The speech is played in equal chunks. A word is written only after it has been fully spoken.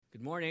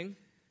Good morning.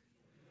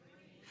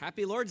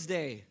 Happy Lord's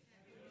Day.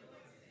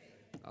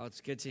 Oh, it's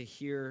good to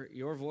hear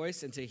your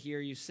voice and to hear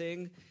you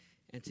sing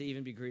and to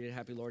even be greeted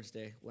Happy Lord's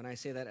Day. When I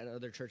say that at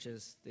other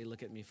churches, they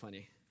look at me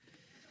funny,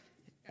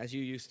 as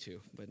you used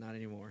to, but not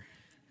anymore.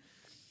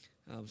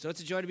 So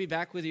it's a joy to be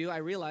back with you. I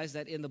realize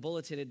that in the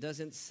bulletin it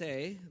doesn't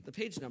say the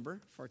page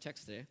number for our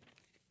text today.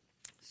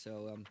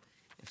 So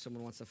if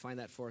someone wants to find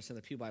that for us in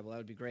the Pew Bible, that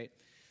would be great.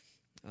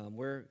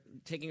 We're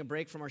taking a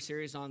break from our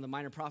series on the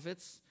minor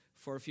prophets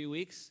for a few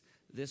weeks.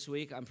 This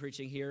week I'm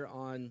preaching here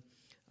on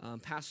the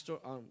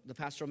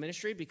pastoral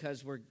ministry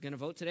because we're going to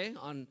vote today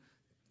on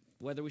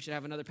whether we should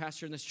have another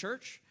pastor in this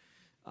church.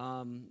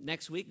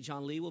 Next week,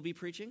 John Lee will be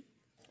preaching,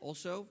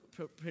 also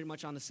pretty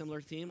much on a similar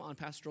theme on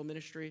pastoral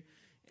ministry.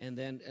 And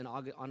then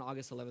on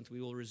August 11th,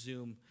 we will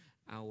resume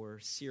our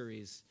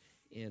series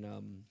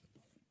on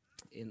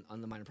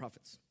the minor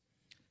prophets.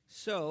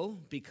 So,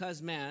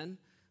 because man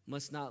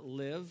must not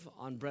live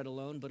on bread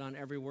alone, but on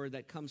every word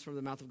that comes from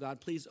the mouth of God,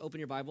 please open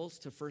your Bibles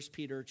to 1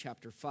 Peter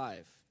chapter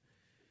 5.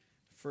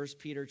 1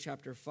 Peter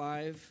chapter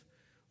 5,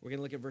 we're going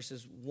to look at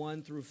verses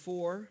 1 through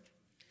 4.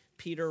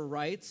 Peter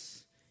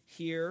writes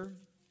here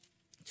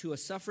to a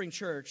suffering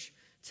church,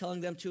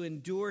 telling them to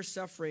endure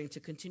suffering, to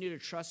continue to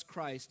trust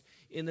Christ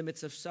in the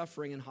midst of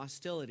suffering and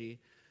hostility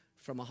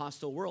from a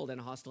hostile world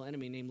and a hostile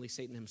enemy, namely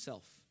Satan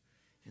himself.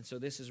 And so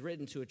this is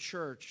written to a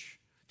church,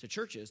 to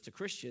churches, to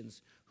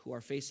Christians who are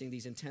facing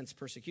these intense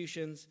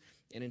persecutions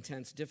and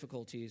intense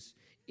difficulties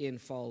in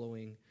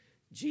following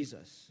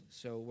Jesus.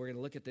 So we're going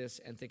to look at this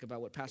and think about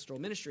what pastoral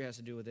ministry has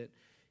to do with it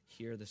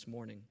here this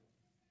morning.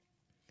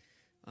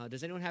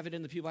 Does anyone have it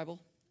in the Pew Bible?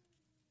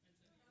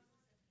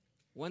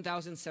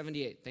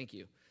 1078, thank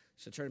you.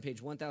 So turn to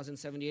page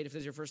 1078. If this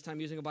is your first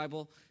time using a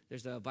Bible,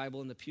 there's a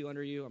Bible in the pew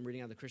under you. I'm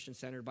reading out the Christian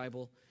Standard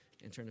Bible.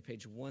 And turn to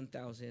page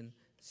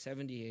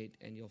 1078,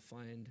 and you'll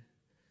find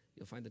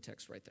the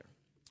text right there.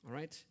 All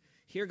right?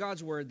 Hear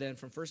God's word then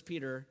from 1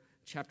 Peter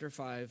chapter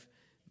 5,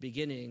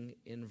 beginning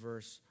in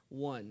verse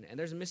 1. And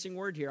there's a missing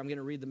word here. I'm going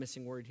to read the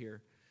missing word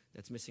here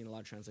that's missing in a lot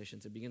of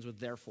translations. It begins with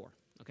therefore,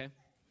 okay?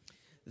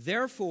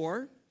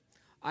 Therefore,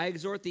 I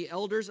exhort the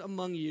elders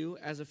among you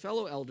as a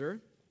fellow elder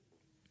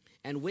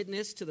and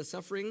witness to the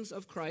sufferings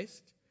of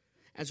Christ,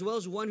 as well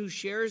as one who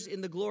shares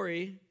in the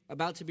glory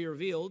about to be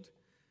revealed.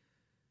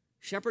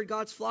 Shepherd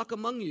God's flock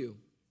among you,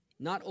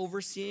 not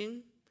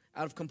overseeing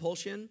out of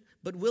compulsion,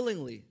 but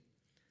willingly,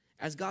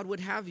 as God would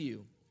have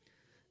you,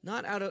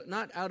 not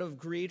out of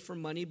greed for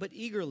money, but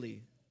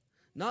eagerly,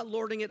 not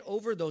lording it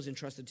over those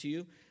entrusted to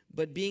you,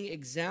 but being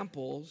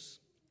examples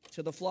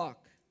to the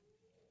flock.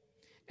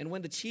 And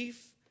when the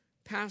chief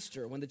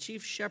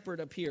shepherd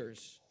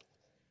appears,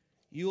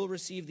 you will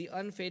receive the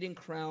unfading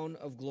crown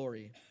of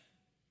glory.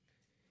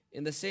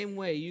 In the same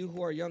way, you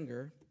who are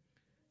younger,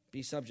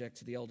 be subject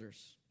to the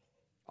elders.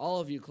 All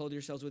of you clothe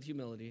yourselves with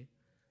humility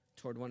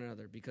toward one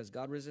another, because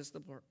God resists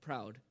the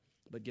proud,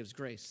 but gives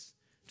grace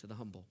to the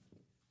humble.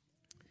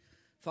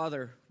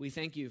 Father, we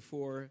thank you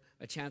for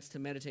a chance to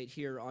meditate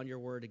here on your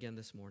word again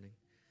this morning.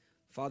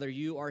 Father,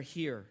 you are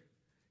here.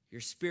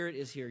 Your Spirit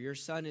is here. Your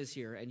Son is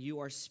here, and you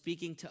are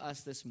speaking to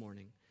us this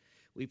morning.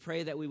 We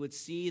pray that we would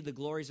see the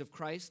glories of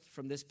Christ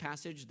from this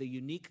passage, the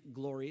unique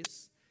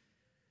glories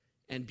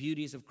and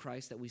beauties of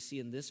Christ that we see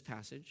in this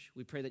passage.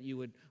 We pray that you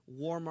would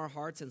warm our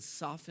hearts and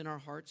soften our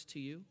hearts to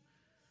you.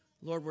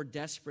 Lord, we're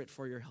desperate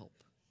for your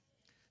help.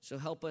 So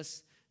help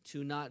us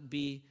to not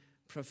be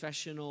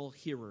professional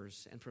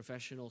hearers and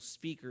professional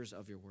speakers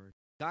of your word.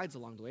 Guides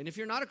along the way. And if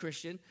you're not a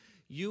Christian,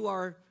 you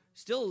are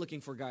still looking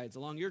for guides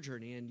along your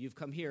journey, and you've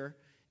come here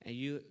and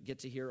you get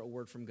to hear a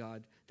word from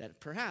God that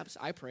perhaps,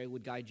 I pray,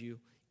 would guide you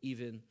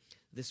even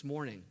this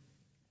morning.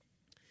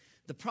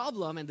 The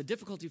problem and the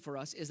difficulty for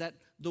us is that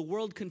the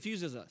world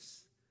confuses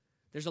us.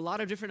 There's a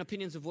lot of different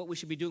opinions of what we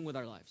should be doing with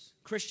our lives,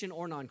 Christian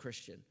or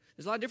non-Christian.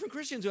 There's a lot of different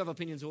Christians who have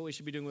opinions of what we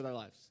should be doing with our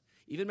lives.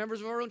 Even members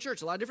of our own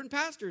church, a lot of different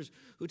pastors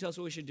who tell us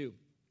what we should do.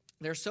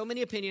 There are so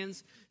many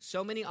opinions,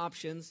 so many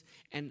options,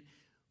 and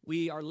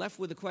we are left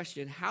with the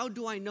question, how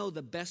do I know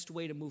the best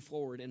way to move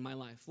forward in my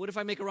life? What if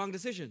I make a wrong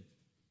decision?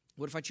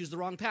 What if I choose the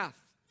wrong path?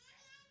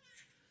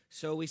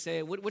 So we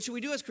say, what should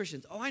we do as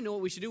Christians? Oh, I know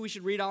what we should do. We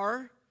should read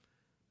our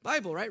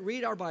Bible, right?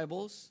 Read our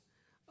Bibles.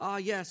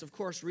 Yes, of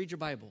course, read your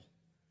Bible.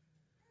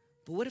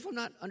 But what if I'm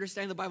not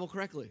understanding the Bible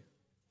correctly?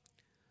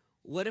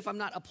 What if I'm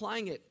not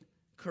applying it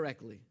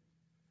correctly?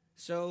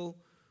 So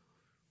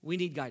we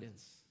need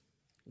guidance.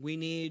 We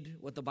need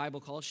what the Bible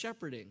calls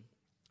shepherding.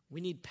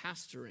 We need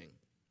pastoring.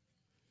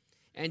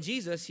 And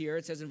Jesus here,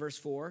 it says in verse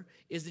 4,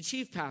 is the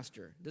chief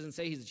pastor. It doesn't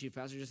say he's the chief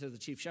pastor, it just says the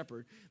chief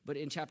shepherd. But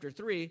in chapter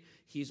 3,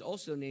 he's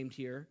also named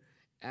here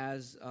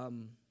as,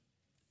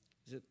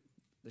 is it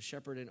the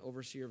shepherd and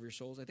overseer of your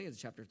souls? I think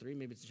it's chapter 3,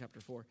 maybe it's in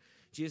chapter 4.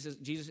 Jesus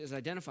is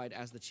identified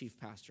as the chief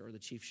pastor or the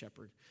chief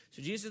shepherd.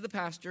 So Jesus is the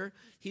pastor.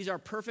 He's our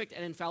perfect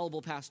and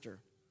infallible pastor.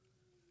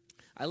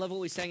 I love what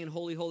we sang in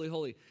Holy, Holy,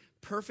 Holy.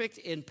 Perfect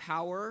in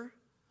power,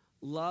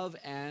 love,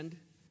 and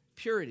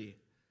purity.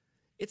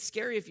 It's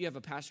scary if you have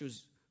a pastor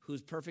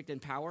who's perfect in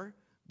power,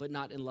 but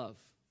not in love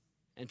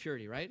and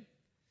purity, right?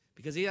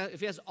 Because if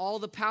he has all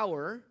the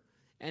power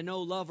and no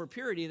love or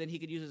purity, then he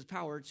could use his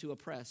power to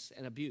oppress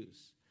and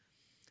abuse.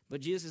 But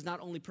Jesus is not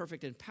only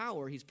perfect in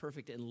power, he's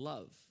perfect in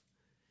love.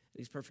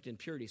 He's perfect in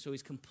purity. So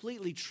he's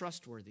completely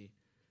trustworthy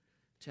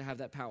to have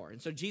that power.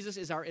 And so Jesus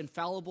is our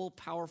infallible,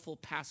 powerful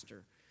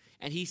pastor.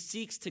 And he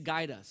seeks to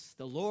guide us.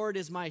 The Lord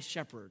is my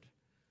shepherd.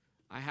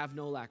 I have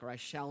no lack, or I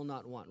shall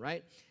not want,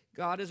 right?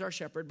 God is our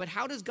shepherd. But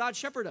how does God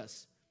shepherd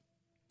us?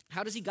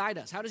 How does he guide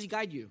us? How does he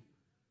guide you?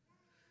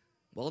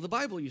 Well, the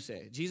Bible, you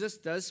say. Jesus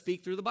does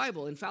speak through the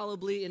Bible,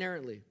 infallibly,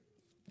 inerrantly.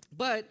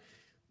 But,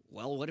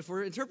 well, what if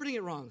we're interpreting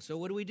it wrong? So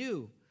what do we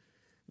do?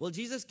 Well,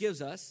 Jesus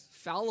gives us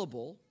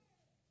fallible,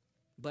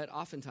 but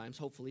oftentimes,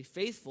 hopefully,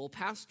 faithful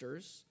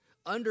pastors,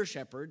 under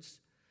shepherds,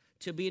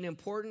 to be an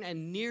important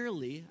and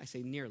nearly, I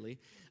say nearly,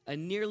 a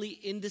nearly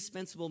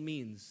indispensable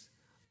means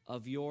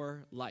of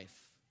your life.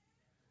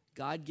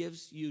 God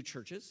gives you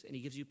churches, and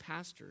he gives you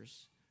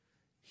pastors,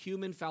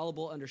 human,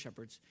 fallible under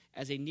shepherds,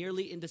 as a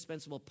nearly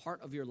indispensable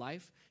part of your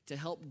life to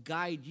help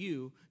guide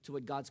you to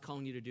what God's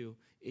calling you to do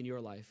in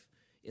your life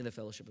in the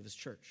fellowship of his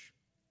church.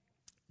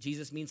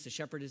 Jesus means to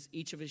shepherd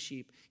each of his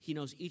sheep. He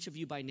knows each of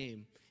you by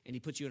name, and he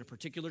puts you in a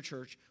particular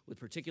church with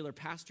particular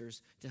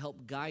pastors to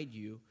help guide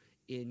you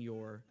in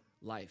your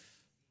life.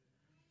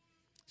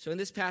 So in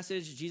this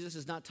passage, Jesus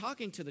is not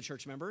talking to the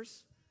church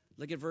members.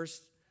 Look at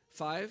verse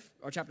 5,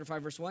 or chapter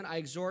 5, verse 1. I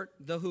exhort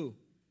the who?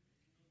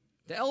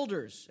 The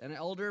elders. An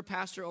elder,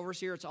 pastor,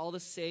 overseer, it's all the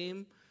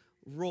same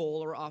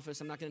role or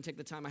office. I'm not going to take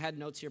the time. I had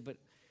notes here, but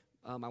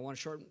I want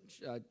to shorten.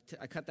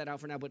 I cut that out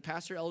for now. But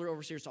pastor, elder,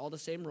 overseer, it's all the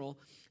same role.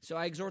 So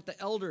I exhort the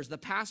elders, the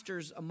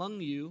pastors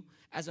among you,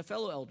 as a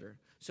fellow elder.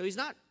 So he's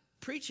not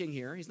preaching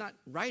here. He's not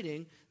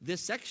writing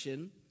this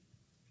section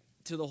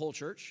to the whole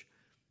church,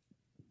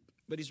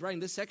 but he's writing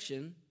this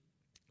section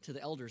to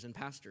the elders and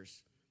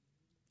pastors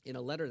in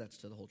a letter that's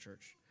to the whole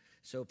church.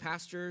 So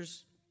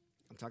pastors,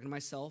 I'm talking to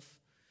myself,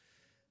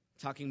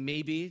 talking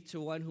maybe to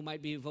one who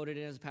might be voted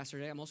in as a pastor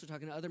today. I'm also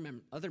talking to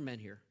other men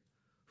here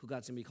who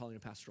God's going to be calling to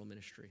pastoral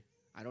ministry.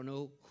 I don't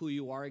know who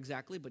you are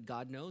exactly, but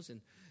God knows,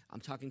 and I'm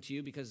talking to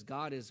you because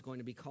God is going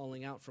to be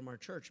calling out from our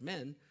church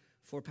men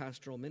for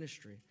pastoral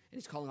ministry. And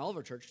he's calling all of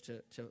our church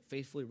to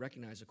faithfully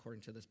recognize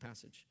according to this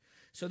passage.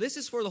 So this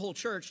is for the whole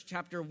church.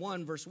 Chapter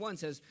 1, verse 1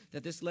 says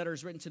that this letter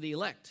is written to the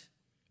elect,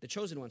 the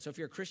chosen one. So if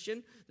you're a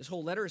Christian, this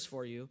whole letter is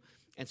for you.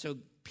 And so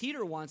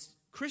Peter wants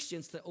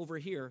Christians to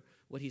overhear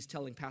what he's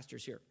telling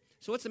pastors here.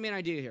 So what's the main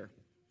idea here?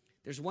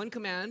 There's one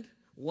command,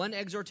 one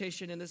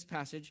exhortation in this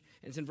passage,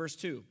 and it's in verse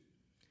 2.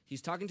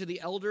 He's talking to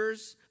the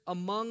elders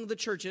among the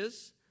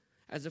churches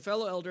as a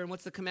fellow elder. And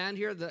what's the command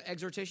here, the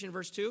exhortation in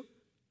verse 2?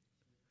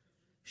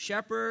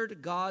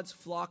 Shepherd God's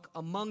flock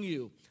among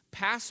you.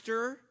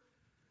 Pastor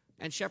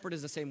and shepherd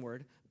is the same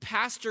word.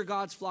 Pastor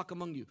God's flock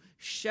among you.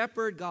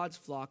 Shepherd God's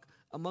flock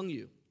among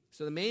you.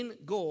 So the main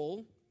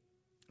goal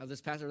of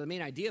this passage, or the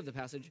main idea of the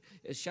passage,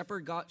 is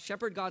shepherd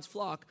God's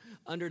flock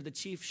under the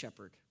chief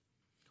shepherd,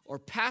 or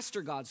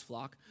pastor God's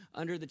flock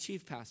under the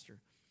chief pastor.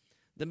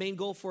 The main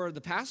goal for the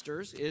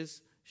pastors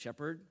is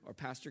shepherd or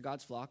pastor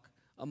God's flock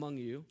among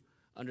you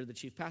under the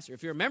chief pastor.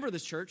 If you're a member of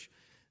this church,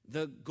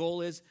 the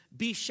goal is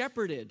be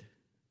shepherded.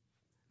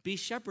 Be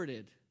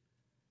shepherded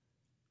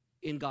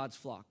in God's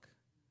flock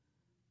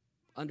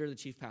under the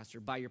chief pastor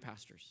by your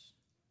pastors.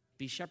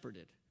 Be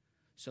shepherded.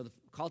 So the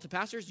call to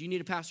pastors, you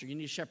need a pastor, you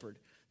need a shepherd.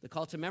 The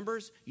call to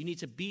members, you need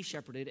to be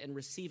shepherded and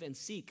receive and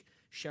seek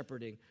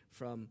shepherding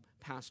from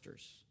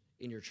pastors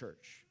in your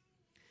church.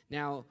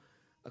 Now,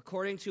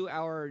 according to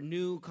our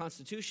new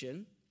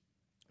constitution,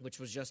 which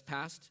was just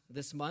passed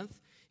this month,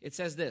 it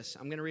says this.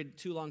 I'm going to read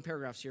 2 long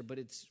paragraphs here, but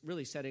it's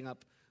really setting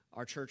up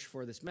our church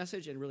for this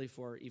message and really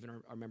for even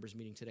our members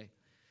meeting today.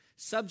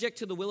 Subject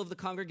to the will of the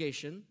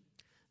congregation,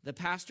 the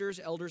pastors,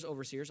 elders,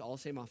 overseers, all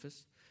same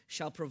office,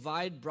 shall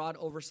provide broad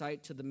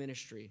oversight to the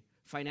ministry,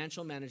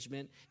 financial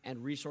management,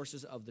 and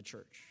resources of the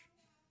church.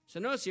 So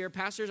notice here,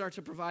 pastors are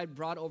to provide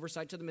broad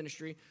oversight to the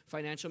ministry,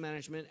 financial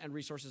management, and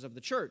resources of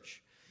the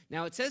church.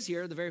 Now it says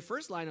here, the very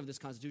first line of this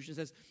constitution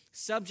says,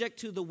 subject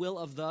to the will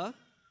of the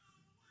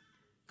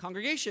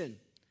congregation.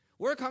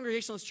 We're a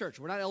congregationalist church.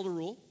 We're not elder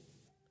rule.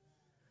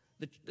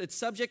 It's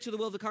subject to the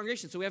will of the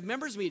congregation. So we have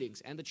members'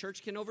 meetings, and the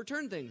church can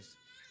overturn things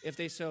if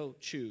they so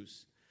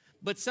choose.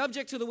 But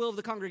subject to the will of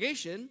the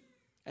congregation,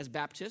 as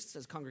Baptists,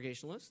 as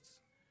Congregationalists,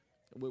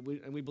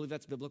 and we believe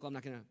that's biblical. I'm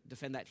not going to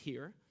defend that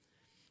here.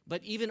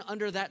 But even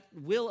under that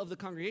will of the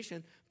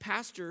congregation,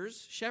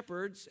 pastors,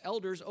 shepherds,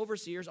 elders,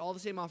 overseers, all the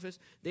same office,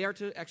 they are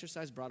to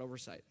exercise broad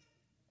oversight.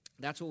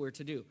 That's what we're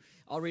to do.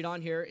 I'll read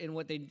on here in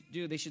what they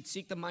do. They should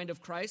seek the mind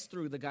of Christ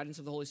through the guidance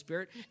of the Holy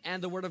Spirit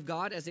and the Word of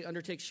God as they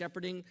undertake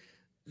shepherding,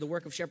 the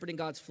work of shepherding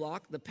God's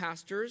flock. The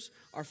pastors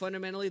are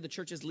fundamentally the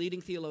church's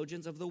leading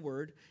theologians of the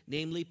Word,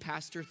 namely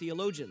pastor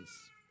theologians.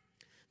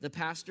 The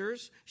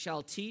pastors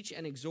shall teach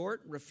and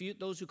exhort,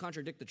 refute those who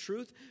contradict the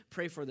truth,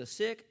 pray for the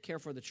sick, care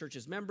for the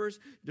church's members,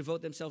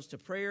 devote themselves to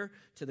prayer,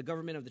 to the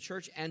government of the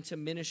church, and to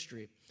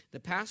ministry. The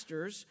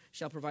pastors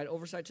shall provide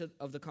oversight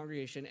of the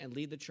congregation and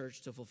lead the church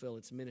to fulfill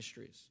its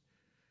ministries.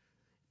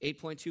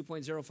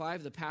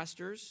 8.2.05, the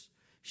pastors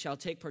shall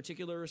take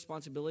particular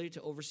responsibility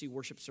to oversee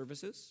worship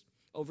services,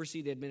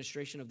 oversee the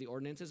administration of the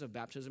ordinances of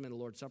baptism and the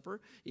Lord's Supper,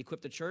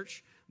 equip the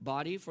church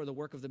body for the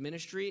work of the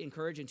ministry,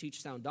 encourage and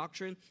teach sound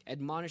doctrine,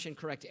 admonish and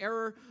correct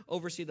error,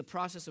 oversee the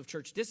process of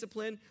church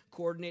discipline,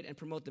 coordinate and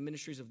promote the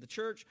ministries of the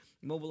church,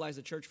 mobilize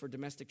the church for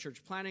domestic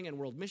church planning and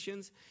world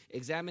missions,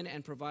 examine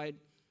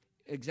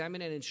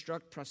and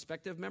instruct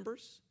prospective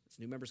members. It's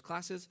new members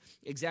classes,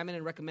 examine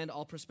and recommend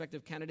all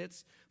prospective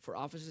candidates for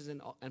offices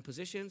and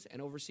positions,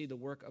 and oversee the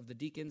work of the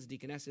deacons,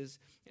 deaconesses,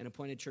 and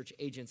appointed church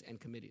agents and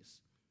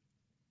committees.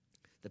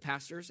 The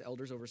pastors,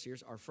 elders,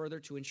 overseers are further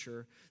to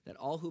ensure that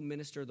all who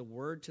minister the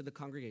word to the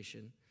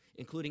congregation,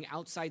 including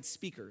outside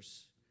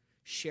speakers,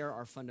 share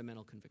our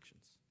fundamental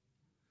convictions.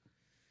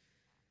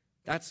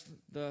 That's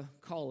the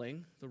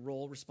calling, the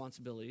role,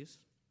 responsibilities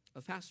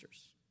of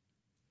pastors.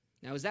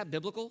 Now, is that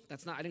biblical?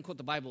 I didn't quote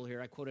the Bible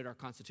here, I quoted our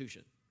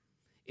Constitution.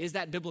 Is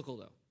that biblical,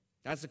 though?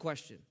 That's the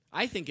question.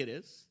 I think it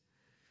is,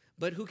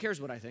 but who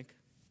cares what I think?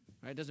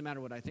 Right? It doesn't matter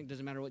what I think,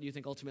 doesn't matter what you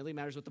think ultimately, it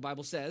matters what the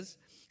Bible says.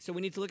 So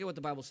we need to look at what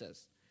the Bible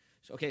says.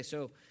 So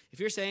if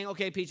you're saying,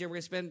 okay, PJ, we're going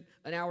to spend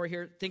an hour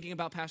here thinking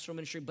about pastoral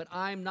ministry, but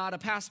I'm not a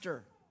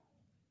pastor.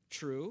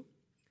 True,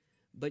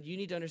 but you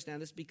need to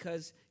understand this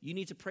because you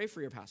need to pray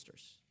for your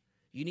pastors.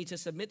 You need to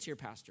submit to your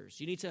pastors.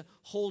 You need to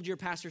hold your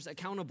pastors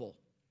accountable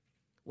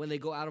when they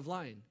go out of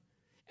line.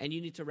 And you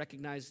need to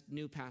recognize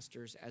new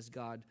pastors as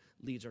God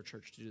leads our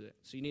church to do that.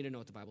 So you need to know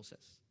what the Bible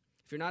says.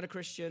 If you're not a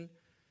Christian,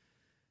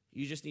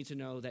 you just need to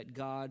know that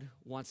God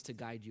wants to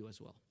guide you as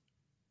well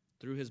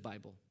through his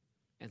Bible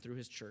and through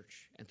his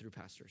church and through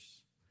pastors.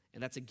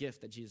 And that's a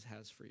gift that Jesus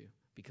has for you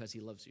because he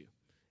loves you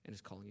and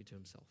is calling you to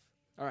himself.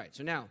 All right,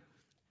 so now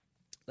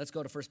let's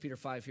go to 1 Peter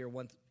 5 here,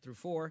 1 through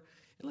 4,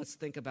 and let's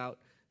think about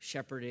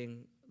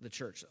shepherding the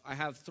church. I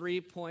have 3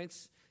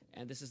 points.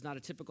 And this is not a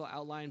typical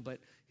outline, but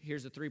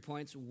here's the 3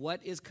 points.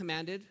 What is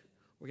commanded?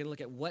 We're going to look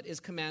at what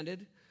is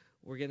commanded.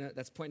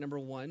 That's point number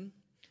 1.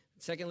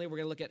 Secondly, we're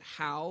going to look at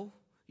how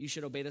you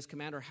should obey this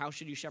command, or how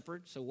should you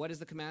shepherd. So what is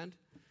the command?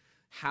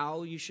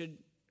 How you should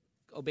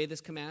obey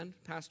this command,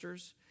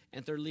 pastors.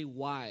 And thirdly,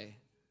 why.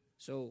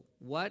 So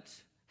what,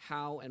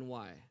 how, and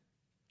why.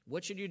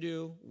 What should you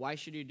do? Why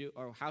should you do?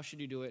 Or how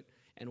should you do it?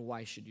 And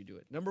why should you do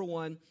it? Number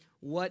 1,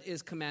 what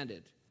is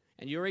commanded?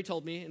 And you already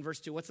told me in verse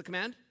 2, what's the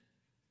command?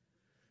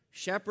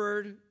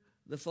 Shepherd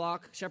the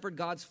flock, shepherd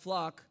God's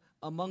flock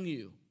among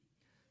you.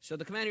 So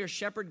the command here is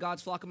shepherd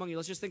God's flock among you.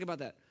 Let's just think about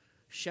that.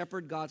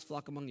 Shepherd God's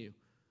flock among you.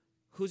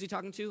 Who's he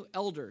talking to?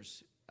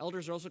 Elders.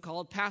 Elders are also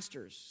called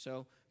pastors.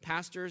 So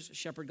pastors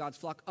shepherd God's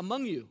flock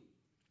among you.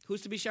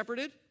 Who's to be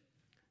shepherded?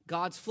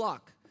 God's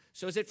flock.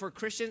 So is it for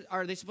Christians?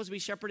 Are they supposed to be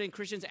shepherding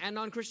Christians and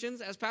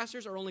non-Christians as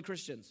pastors, or only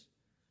Christians?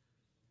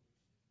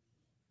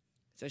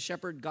 It says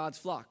shepherd God's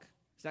flock.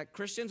 Is that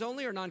Christians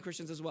only or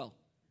non-Christians as well?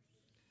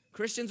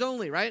 Christians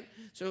only, right?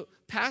 So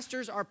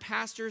pastors are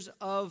pastors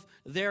of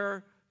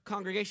their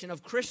congregation,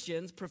 of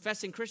Christians,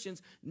 professing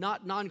Christians,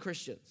 not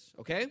non-Christians,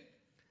 okay?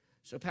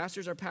 So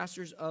pastors are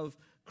pastors of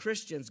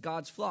Christians,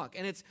 God's flock.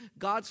 And it's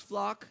God's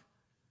flock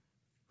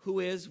who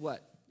is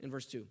what? In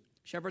verse 2.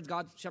 Shepherd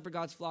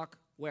God's flock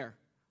where?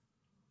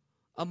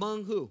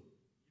 Among who?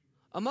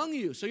 Among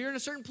you. So you're in a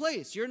certain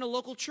place. You're in a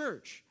local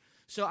church.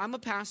 So I'm a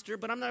pastor,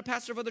 but I'm not a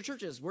pastor of other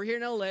churches. We're here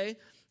in LA.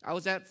 I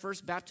was at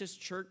First Baptist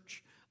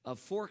Church of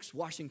Forks,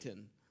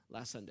 Washington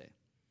last Sunday.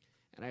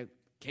 And I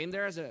came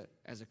there as a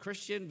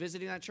Christian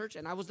visiting that church,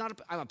 and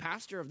I'm a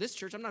pastor of this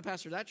church. I'm not a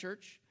pastor of that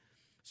church.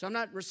 So I'm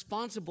not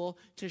responsible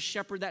to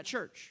shepherd that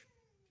church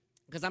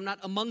because I'm not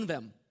among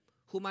them.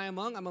 Who am I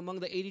among? I'm among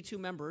the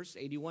 81 members,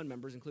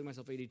 including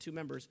myself, 82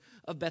 members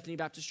of Bethany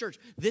Baptist Church.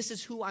 This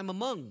is who I'm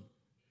among.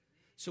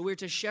 So we're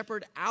to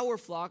shepherd our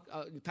flock,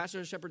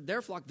 pastors shepherd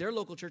their flock, their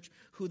local church,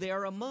 who they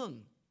are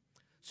among.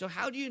 So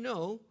how do you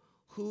know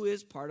who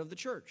is part of the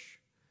church?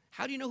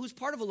 How do you know who's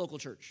part of a local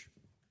church?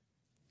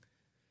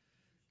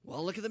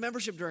 Well, look at the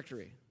membership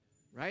directory,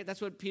 right?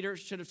 That's what Peter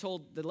should have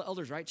told the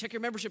elders, right? Check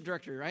your membership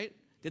directory, right?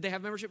 Did they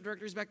have membership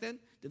directories back then?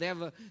 Did they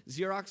have a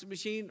Xerox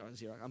machine?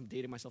 I'm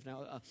dating myself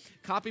now. A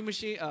copy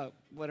machine,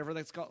 whatever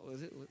that's called.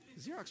 Was it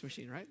Xerox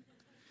machine, right?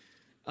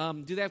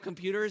 Do they have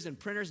computers and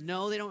printers?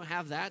 No, they don't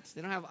have that.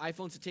 They don't have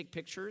iPhones to take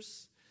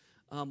pictures.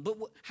 But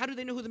how do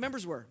they know who the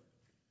members were?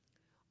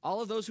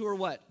 All of those who are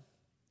what?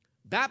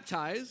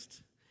 Baptized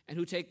and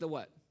who take the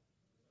what?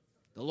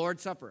 The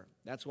Lord's Supper.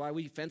 That's why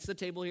we fence the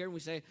table here and we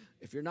say,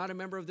 if you're not a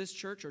member of this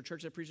church or a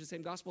church that preaches the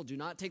same gospel, do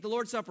not take the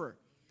Lord's Supper.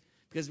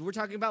 Because we're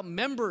talking about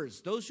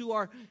members, those who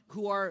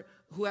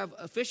have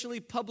officially,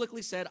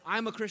 publicly said,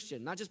 I'm a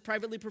Christian, not just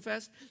privately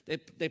professed.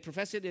 They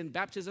profess it in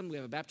baptism. We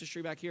have a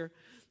baptistry back here.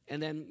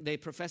 And then they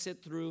profess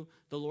it through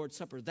the Lord's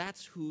Supper.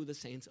 That's who the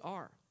saints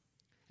are.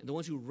 And the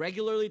ones who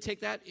regularly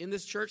take that in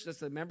this church, that's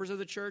the members of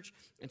the church.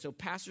 And so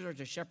pastors are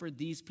to shepherd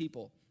these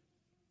people.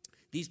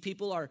 These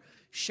people are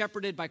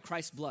shepherded by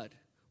Christ's blood.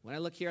 When I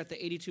look here at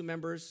the 82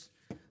 members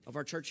of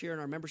our church here in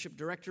our membership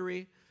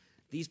directory,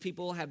 these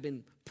people have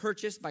been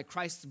purchased by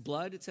Christ's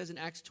blood, it says in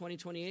Acts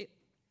 20:28.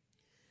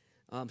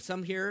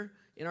 Some here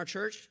in our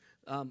church,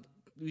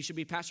 we should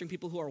be pastoring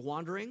people who are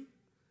wandering.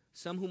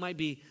 some who might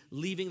be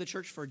leaving the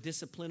church for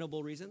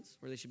disciplinable reasons,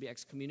 where they should be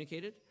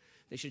excommunicated.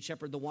 They should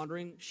shepherd the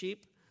wandering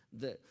sheep,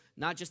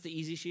 not just the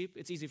easy sheep.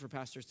 It's easy for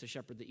pastors to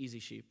shepherd the easy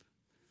sheep.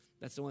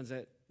 That's the ones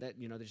that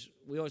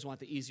we always want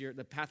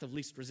the path of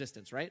least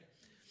resistance, right?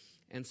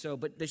 And so,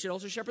 but they should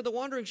also shepherd the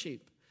wandering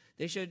sheep.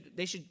 They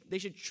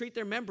should treat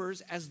their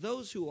members as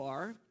those who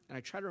are, and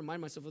I try to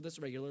remind myself of this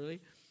regularly,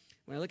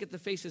 when I look at the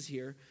faces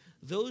here,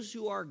 those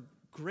who are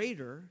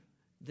greater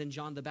than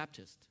John the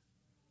Baptist.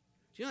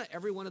 Do you know that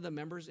every one of the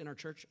members in our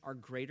church are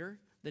greater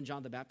than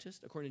John the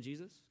Baptist, according to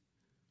Jesus?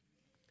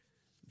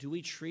 Do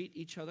we treat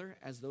each other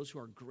as those who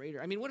are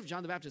greater? I mean, what if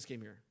John the Baptist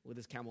came here with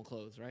his camel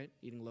clothes, right?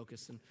 Eating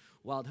locusts and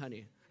wild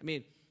honey. I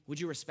mean, would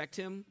you respect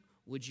him?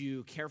 Would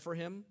you care for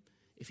him?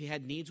 If he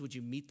had needs, would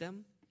you meet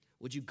them?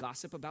 Would you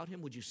gossip about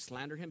him? Would you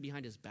slander him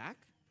behind his back?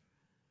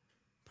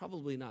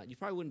 Probably not. You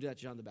probably wouldn't do that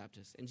to John the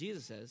Baptist. And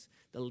Jesus says,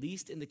 the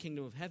least in the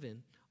kingdom of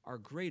heaven are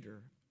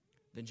greater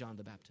than John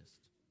the Baptist.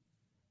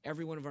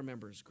 Every one of our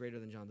members greater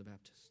than John the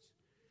Baptist.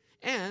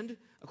 And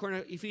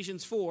according to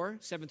Ephesians 4,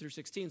 7 through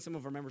 16, some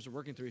of our members are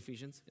working through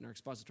Ephesians in our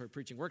expository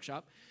preaching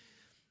workshop.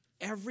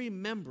 Every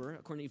member,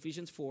 according to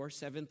Ephesians 4,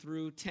 7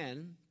 through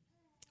 10,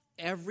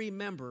 every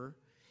member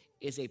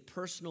is a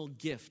personal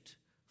gift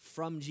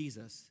from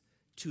Jesus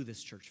to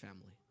this church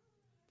family.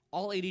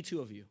 All 82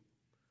 of you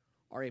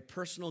are a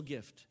personal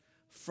gift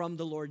from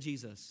the Lord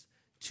Jesus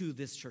to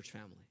this church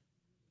family.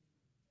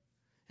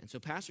 And so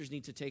pastors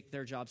need to take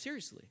their job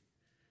seriously,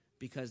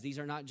 because these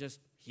are not just,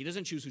 he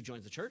doesn't choose who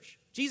joins the church.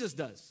 Jesus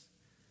does.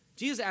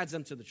 Jesus adds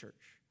them to the church.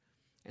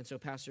 And so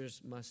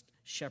pastors must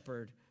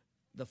shepherd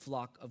the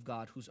flock of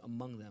God who's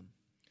among them.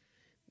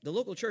 The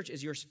local church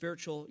is your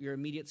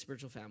immediate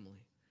spiritual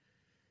family.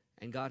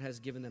 And God has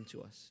given them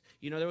to us.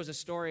 You know, there was a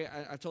story,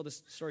 I've told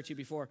this story to you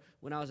before.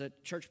 When I was a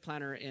church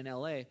planner in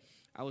LA,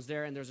 I was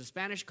there, and there was a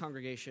Spanish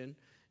congregation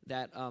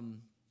that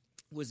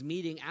was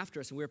meeting after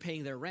us, and we were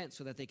paying their rent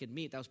so that they could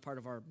meet. That was part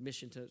of our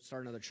mission to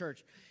start another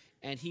church.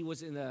 And he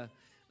was in the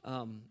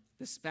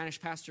Spanish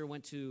pastor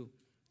went to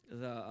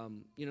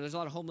there's a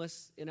lot of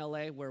homeless in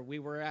LA where we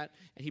were at,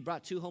 and he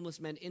brought 2 homeless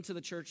men into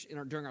the church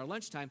during our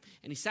lunchtime,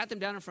 and he sat them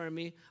down in front of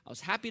me. I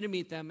was happy to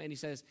meet them, and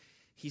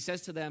he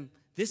says to them,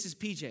 "This is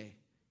PJ.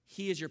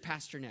 He is your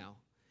pastor now."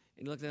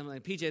 And he looked at them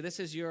like, "PJ, this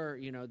is your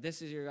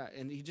guy."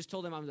 And he just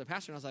told them I'm the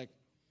pastor, and I was like,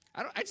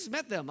 I just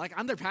met them. Like,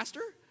 I'm their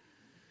pastor?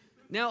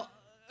 Now,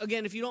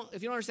 again, if you don't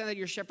understand that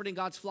you're shepherding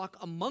God's flock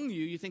among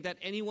you, you think that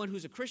anyone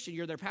who's a Christian,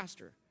 you're their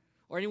pastor.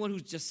 Or anyone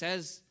who just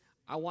says,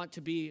 I want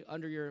to be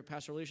under your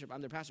pastoral leadership, I'm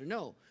their pastor.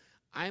 No,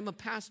 I'm a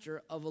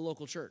pastor of a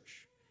local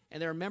church,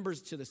 and there are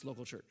members to this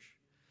local church.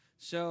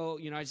 So,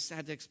 I just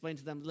had to explain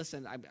to them,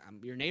 listen, I'm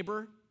your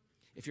neighbor.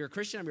 If you're a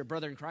Christian, I'm your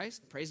brother in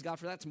Christ. Praise God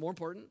for that. It's more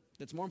important.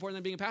 That's more important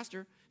than being a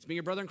pastor. It's being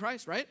your brother in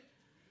Christ, right?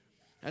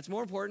 That's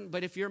more important.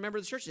 But if you're a member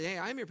of the church, hey,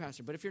 I'm your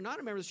pastor. But if you're not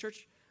a member of the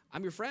church,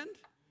 I'm your friend,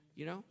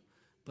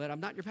 But I'm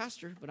not your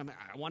pastor, but I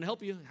want to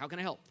help you. How can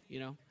I help,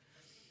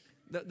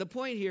 The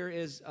point here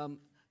is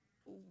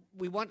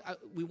we want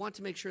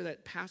to make sure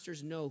that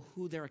pastors know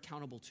who they're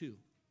accountable to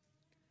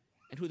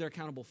and who they're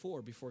accountable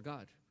for before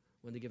God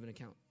when they give an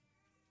account.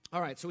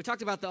 All right, so we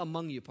talked about the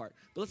among you part.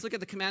 But let's look at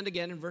the command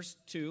again in verse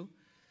 2.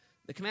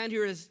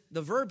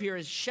 The verb here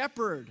is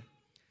shepherd.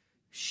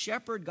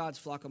 Shepherd God's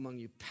flock among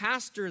you.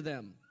 Pastor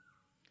them.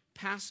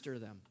 Pastor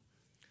them.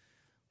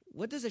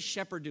 What does a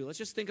shepherd do? Let's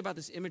just think about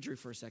this imagery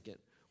for a second.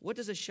 What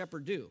does a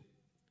shepherd do?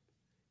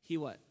 He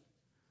what?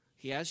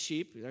 He has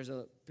sheep. There's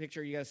a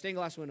picture. You got a stained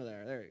glass window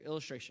there. There,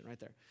 illustration right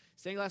there.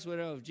 Stained glass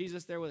window of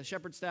Jesus there with a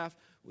shepherd's staff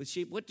with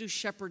sheep. What do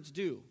shepherds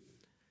do?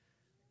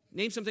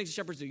 Name some things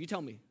shepherds do. You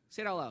tell me.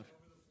 Say it out loud.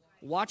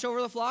 Watch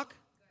over the flock.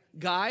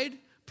 Guide.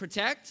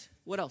 Protect.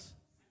 What else?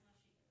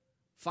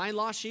 Find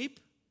lost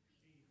sheep.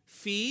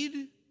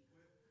 Feed.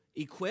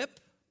 Equip.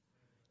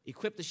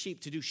 Equip the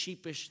sheep to do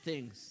sheepish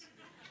things.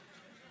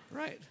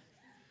 Right.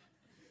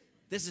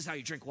 This is how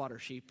you drink water,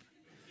 sheep.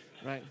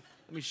 Right.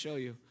 Let me show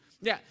you.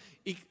 Yeah.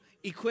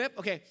 Equip.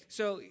 Okay.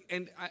 So,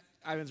 and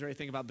Ivan's already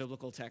thinking about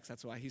biblical text.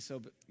 That's why he's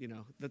so,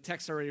 the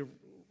text's already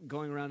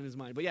going around in his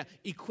mind. But yeah,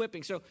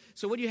 equipping. So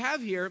what you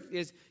have here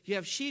is you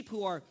have sheep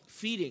who are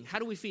feeding. How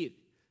do we feed?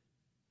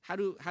 How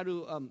do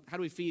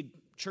we feed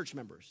church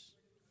members?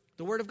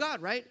 The word of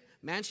God, right?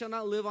 Man shall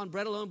not live on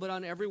bread alone, but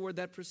on every word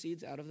that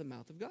proceeds out of the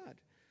mouth of God.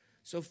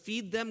 So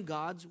feed them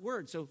God's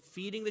word. So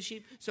feeding the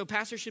sheep. So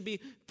pastors should be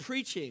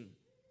preaching.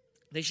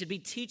 They should be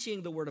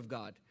teaching the word of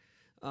God.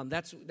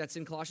 That's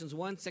in Colossians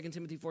 1. 2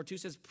 Timothy 4:2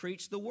 says,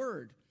 preach the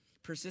word.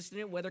 Persistent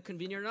in it, whether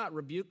convenient or not.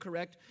 Rebuke,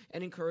 correct,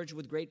 and encourage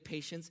with great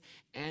patience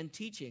and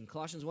teaching.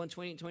 Colossians 1,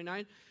 28 and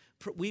 29,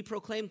 we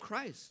proclaim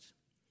Christ.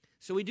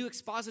 So we do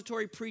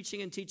expository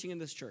preaching and teaching in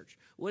this church.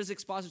 What is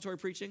expository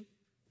preaching?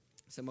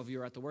 Some of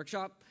you are at the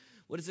workshop.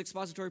 What is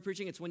expository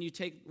preaching? It's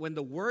when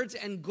the words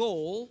and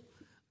goal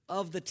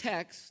of the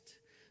text,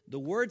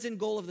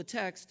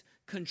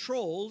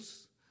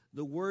 controls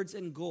the words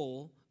and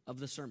goal of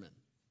the sermon.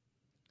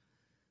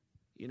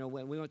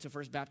 When we went to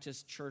First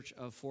Baptist Church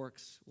of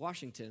Forks,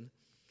 Washington,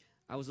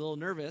 I was a little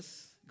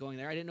nervous going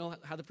there. I didn't know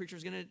how the preacher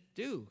was going to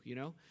do,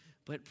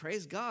 But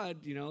praise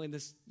God, in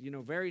this,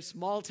 very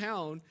small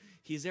town,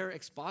 he's there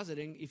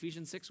expositing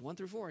Ephesians 6, 1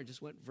 through 4. I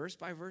just went verse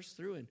by verse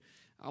through, and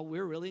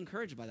we're really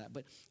encouraged by that.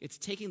 But it's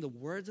taking the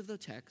words of the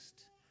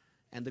text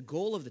and the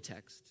goal of the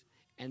text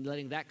and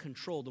letting that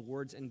control the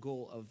words and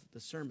goal of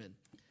the sermon.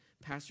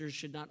 Pastors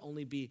should not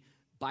only be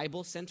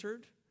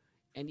Bible-centered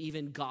and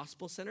even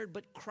gospel-centered,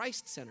 but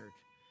Christ-centered.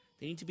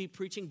 They need to be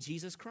preaching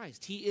Jesus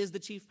Christ. He is the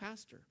chief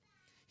pastor.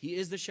 He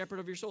is the shepherd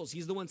of your souls.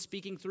 He's the one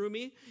speaking through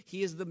me.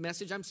 He is the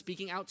message I'm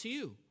speaking out to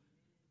you.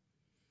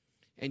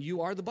 And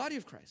you are the body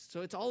of Christ.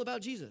 So it's all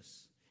about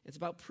Jesus. It's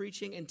about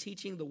preaching and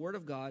teaching the word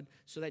of God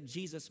so that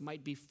Jesus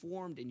might be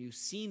formed in you,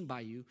 seen by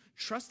you,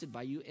 trusted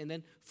by you, and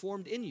then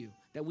formed in you.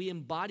 That we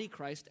embody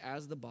Christ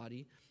as the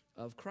body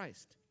of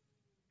Christ.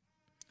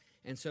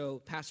 And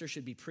so pastors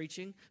should be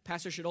preaching.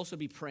 Pastors should also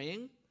be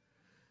praying.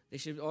 They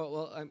should,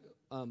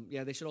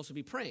 they should also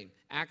be praying.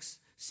 Acts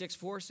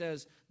 6:4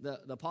 says, the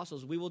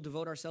apostles, we will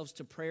devote ourselves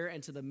to prayer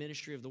and to the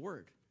ministry of the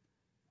word.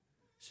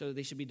 So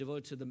they should be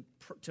devoted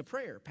to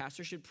prayer.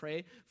 Pastors should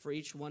pray for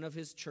each one of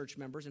his church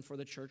members and for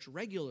the church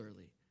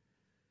regularly.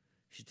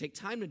 He should take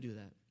time to do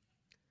that.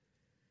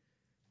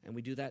 And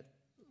we do that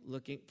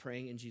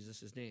praying in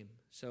Jesus' name.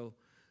 So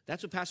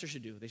that's what pastors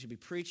should do. They should be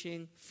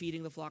preaching,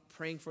 feeding the flock,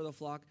 praying for the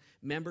flock.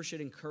 Members should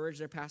encourage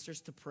their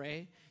pastors to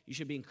pray. You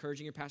should be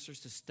encouraging your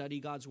pastors to study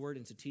God's word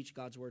and to teach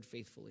God's word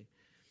faithfully.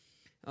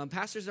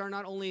 Pastors are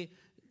not only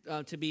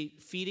to be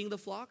feeding the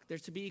flock, they're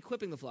to be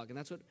equipping the flock. And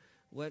that's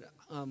what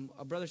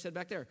a brother said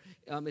back there.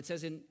 It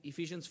says in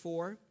Ephesians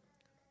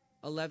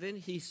 4:11,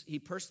 he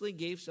personally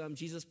gave some,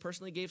 Jesus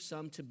personally gave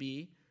some to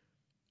be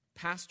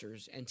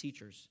pastors and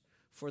teachers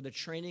for the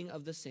training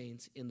of the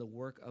saints in the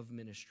work of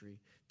ministry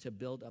to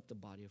build up the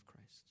body of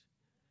Christ.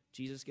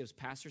 Jesus gives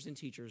pastors and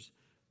teachers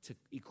to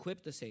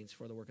equip the saints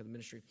for the work of the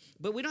ministry.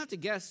 But we don't have to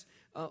guess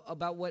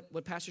about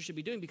what pastors should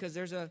be doing, because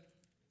there's a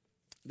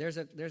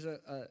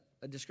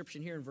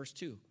description here in verse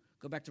 2.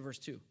 Go back to verse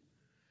 2,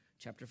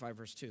 chapter 5,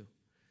 verse 2.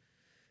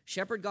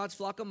 Shepherd God's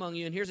flock among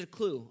you, and here's a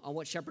clue on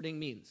what shepherding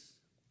means.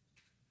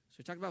 So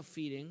we talked about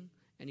feeding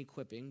and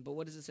equipping, but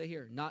what does it say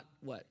here? Not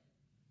what?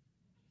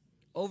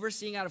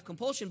 Overseeing out of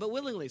compulsion, but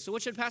willingly. So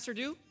what should a pastor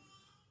do?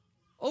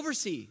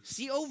 Oversee,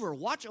 see over,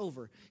 watch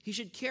over. He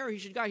should care, he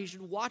should guide, he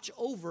should watch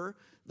over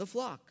the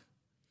flock.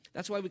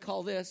 That's why we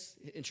call this,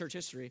 in church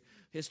history,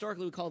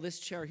 historically we call this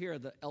chair here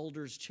the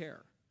elder's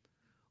chair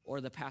or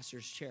the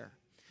pastor's chair.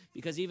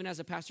 Because even as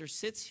a pastor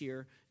sits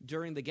here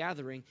during the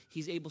gathering,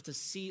 he's able to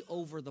see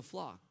over the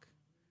flock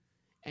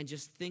and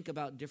just think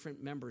about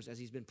different members as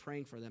he's been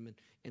praying for them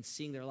and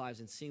seeing their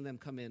lives and seeing them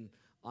come in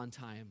on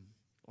time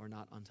or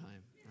not on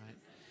time, right?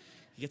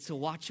 He gets to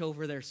watch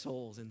over their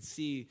souls and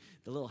see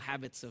the little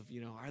habits of,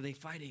 are they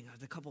fighting? Are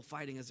the couple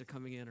fighting as they're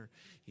coming in? Or,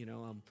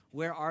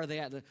 where are they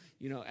at?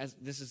 As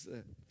this is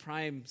the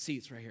prime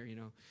seats right here,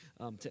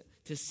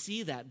 to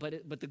see that.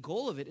 But the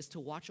goal of it is to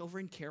watch over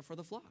and care for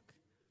the flock,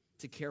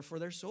 to care for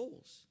their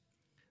souls.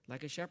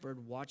 Like a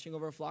shepherd watching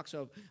over a flock.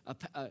 So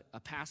a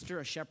pastor,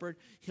 a shepherd,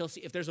 he'll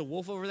see if there's a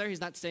wolf over there,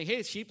 he's not saying,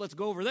 hey, sheep, let's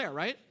go over there,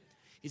 right?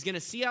 He's going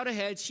to see out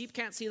ahead. Sheep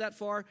can't see that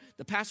far.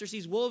 The pastor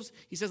sees wolves.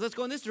 He says, let's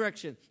go in this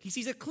direction. He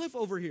sees a cliff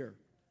over here.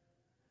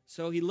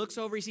 So he looks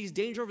over. He sees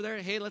danger over there.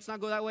 Hey, let's not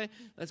go that way.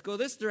 Let's go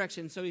this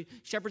direction. So he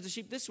shepherds the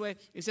sheep this way.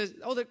 He says,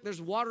 oh,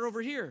 there's water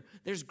over here.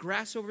 There's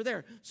grass over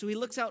there. So he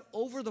looks out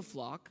over the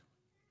flock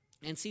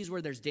and sees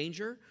where there's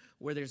danger,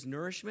 where there's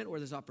nourishment, where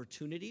there's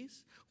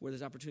opportunities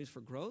for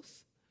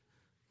growth,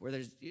 where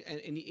there's,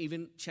 and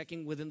even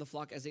checking within the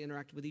flock as they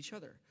interact with each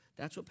other.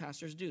 That's what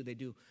pastors do. They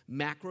do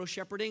macro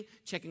shepherding,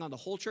 checking on the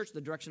whole church,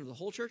 the direction of the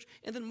whole church,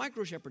 and then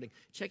micro shepherding,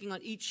 checking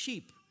on each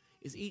sheep.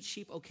 Is each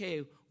sheep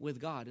okay with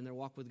God in their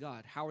walk with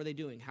God? How are they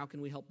doing? How can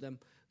we help them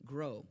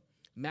grow?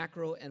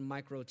 Macro and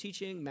micro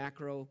teaching,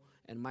 macro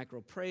and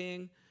micro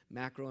praying,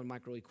 macro and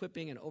micro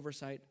equipping and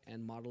oversight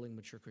and modeling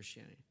mature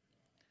Christianity.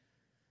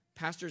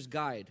 Pastor's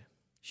guide,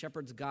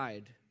 shepherd's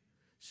guide.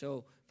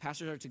 So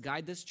pastors are to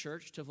guide this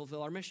church to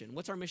fulfill our mission.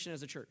 What's our mission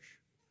as a church?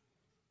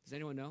 Does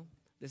anyone know?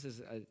 This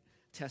is a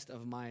test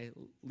of my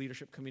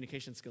leadership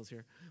communication skills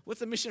here. What's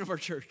the mission of our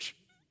church?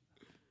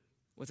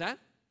 What's that?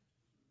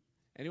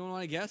 Anyone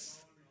want to guess?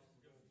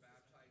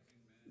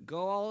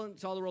 Go all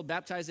into all the world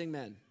baptizing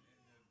men.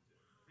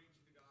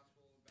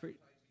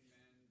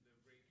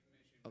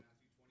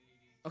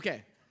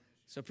 Okay,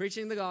 so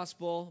preaching the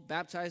gospel,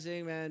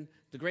 baptizing men,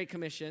 the Great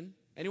Commission.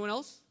 Anyone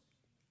else?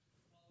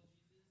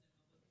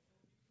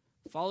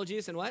 Follow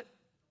Jesus and what?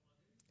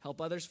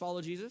 Help others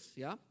follow Jesus,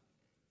 yeah.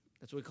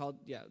 That's what we call,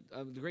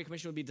 the Great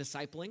Commission would be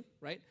discipling,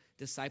 right?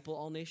 Disciple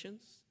all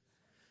nations.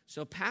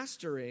 So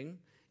pastoring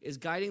is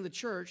guiding the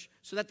church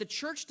so that the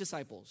church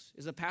disciples.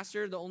 Is the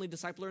pastor the only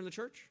discipler in the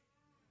church?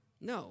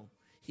 No.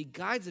 He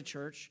guides the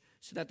church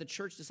so that the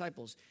church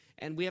disciples.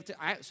 And we have to,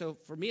 so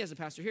for me as a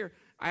pastor here,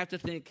 I have to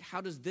think,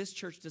 how does this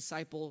church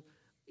disciple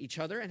each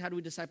other? And how do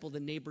we disciple the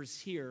neighbors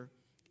here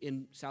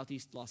in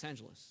Southeast Los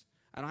Angeles?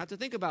 I don't have to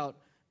think about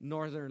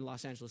northern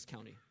Los Angeles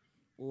County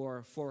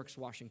or Forks,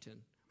 Washington,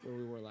 where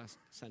we were last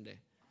Sunday.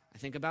 I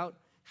think about,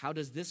 how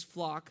does this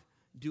flock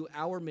do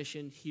our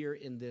mission here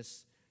in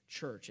this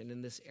church and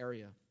in this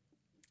area.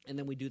 And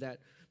then we do that.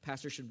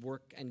 Pastors should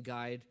work and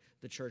guide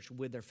the church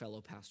with their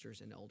fellow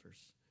pastors and elders.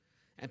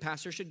 And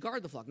pastors should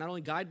guard the flock. Not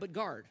only guide, but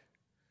guard.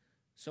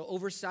 So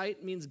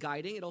oversight means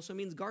guiding. It also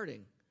means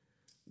guarding.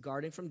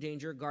 Guarding from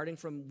danger, guarding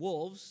from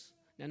wolves.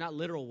 Now, not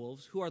literal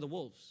wolves. Who are the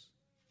wolves?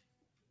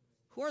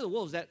 Who are the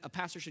wolves that a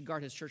pastor should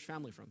guard his church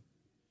family from?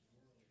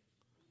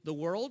 The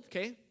world,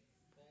 okay.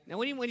 Now,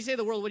 when you say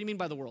the world, what do you mean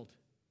by the world?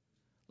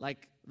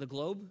 Like the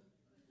globe?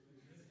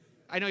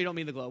 I know you don't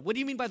mean the globe. What do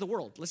you mean by the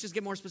world? Let's just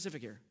get more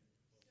specific here.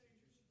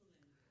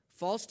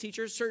 False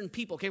teachers, certain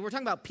people. Okay, we're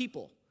talking about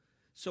people.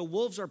 So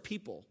wolves are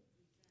people.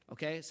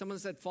 Okay, someone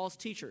said false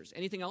teachers.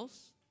 Anything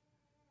else?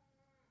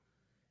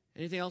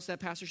 Anything else that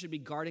pastors should be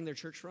guarding their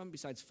church from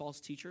besides false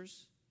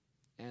teachers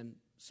and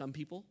some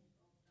people?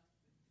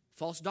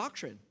 False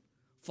doctrine.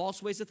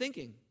 False ways of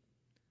thinking.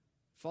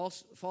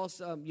 False,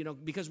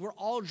 because we're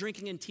all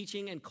drinking and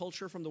teaching and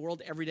culture from the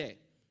world every day,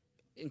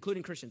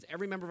 including Christians.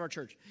 Every member of our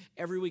church,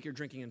 every week you're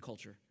drinking in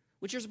culture,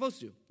 which you're supposed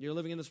to. You're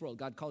living in this world.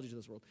 God called you to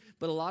this world.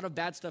 But a lot of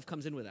bad stuff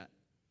comes in with that.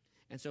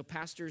 And so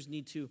pastors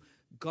need to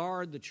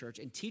guard the church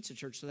and teach the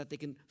church so that they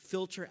can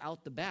filter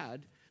out the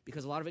bad,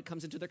 because a lot of it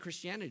comes into their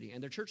Christianity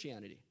and their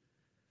churchianity.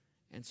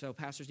 And so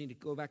pastors need to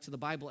go back to the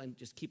Bible and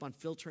just keep on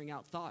filtering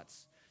out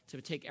thoughts to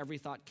take every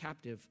thought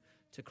captive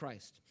to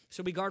Christ.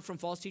 So we guard from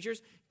false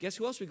teachers. Guess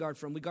who else we guard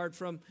from? We guard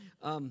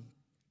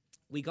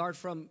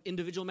from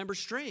individual members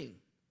straying,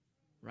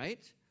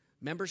 right?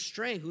 Members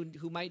straying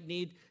who might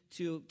need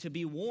to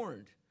be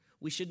warned.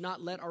 We should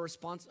not let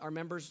our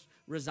members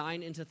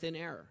resign into thin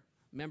air.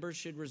 Members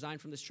should resign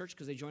from this church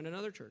because they joined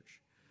another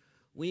church.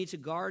 We need to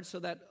guard so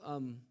that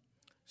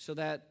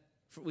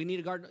we need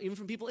to guard even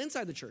from people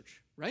inside the church,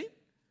 right?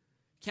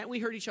 Can't we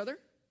hurt each other?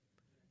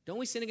 Don't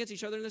we sin against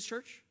each other in this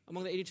church,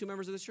 among the 82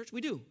 members of this church?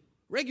 We do,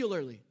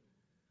 regularly.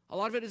 A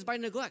lot of it is by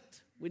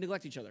neglect. We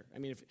neglect each other. I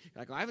mean, if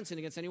you're like, I haven't sinned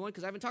against anyone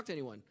because I haven't talked to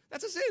anyone.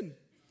 That's a sin,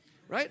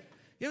 right?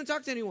 You haven't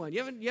talked to anyone.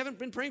 You haven't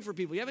been praying for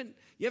people. You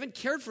haven't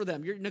cared for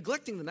them. You're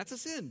neglecting them. That's a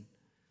sin.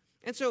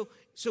 And so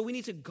we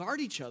need to guard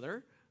each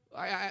other.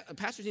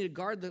 Pastors need to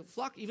guard the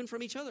flock even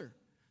from each other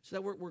so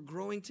that we're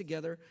growing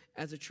together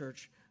as a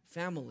church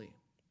family.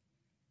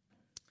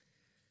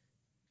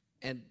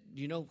 And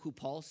do you know who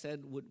Paul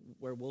said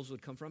where wolves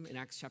would come from in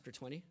Acts chapter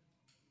 20?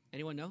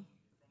 Anyone know?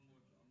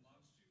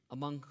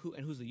 Among who?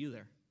 And who's the you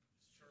there?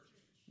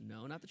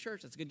 No, not the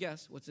church. That's a good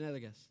guess. What's another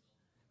guess?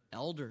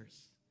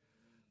 Elders.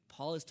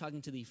 Paul is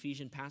talking to the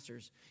Ephesian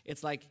pastors.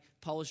 It's like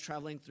Paul is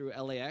traveling through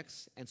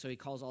LAX, and so he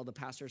calls all the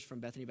pastors from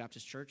Bethany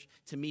Baptist Church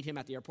to meet him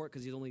at the airport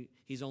because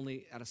he's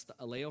only at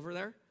a layover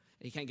there, and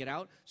he can't get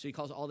out. So he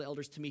calls all the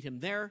elders to meet him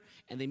there,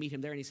 and they meet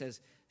him there, and he says,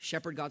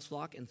 shepherd God's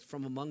flock, and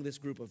from among this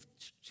group of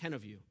 10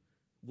 of you,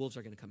 wolves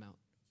are going to come out.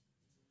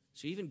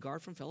 So even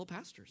guard from fellow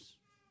pastors,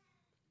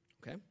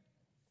 okay?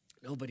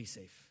 Nobody's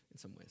safe in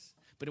some ways.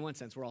 But in one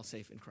sense, we're all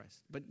safe in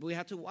Christ. But we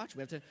have to watch.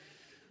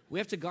 We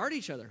have to guard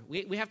each other.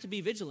 We have to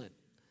be vigilant.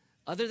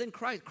 Other than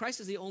Christ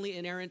is the only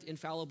inerrant,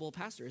 infallible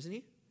pastor, isn't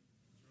he?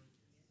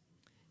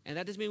 And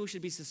that doesn't mean we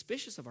should be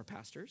suspicious of our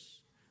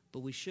pastors, but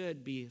we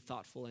should be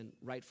thoughtful and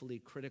rightfully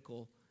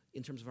critical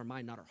in terms of our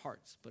mind, not our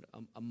hearts, but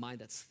a mind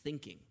that's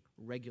thinking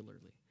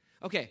regularly.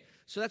 Okay,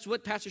 so that's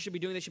what pastors should be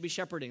doing. They should be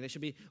shepherding. They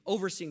should be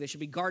overseeing. They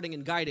should be guarding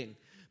and guiding.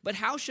 But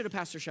how should a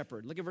pastor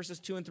shepherd? Look at verses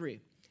 2 and 3.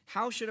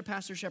 How should a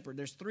pastor shepherd?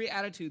 There's 3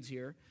 attitudes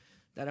here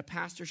that a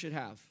pastor should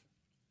have.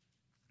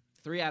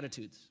 3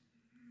 attitudes.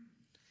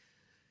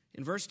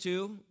 In verse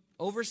 2,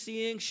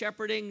 overseeing,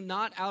 shepherding,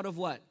 not out of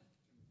what?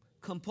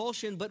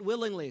 Compulsion, but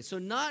willingly. So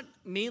not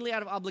mainly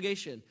out of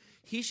obligation.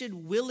 He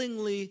should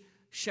willingly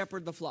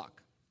shepherd the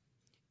flock.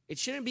 It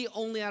shouldn't be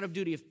only out of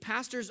duty. If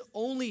pastors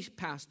only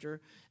pastor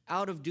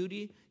out of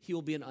duty, he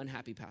will be an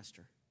unhappy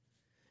pastor.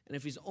 And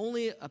if he's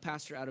only a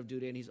pastor out of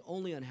duty and he's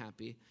only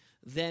unhappy,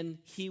 then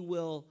he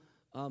won't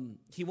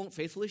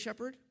faithfully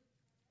shepherd,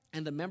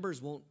 and the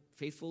members won't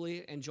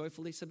faithfully and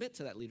joyfully submit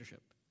to that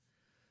leadership.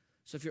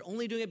 So if you're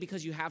only doing it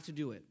because you have to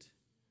do it,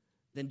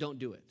 then don't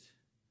do it.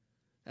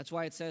 That's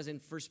why it says in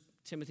 1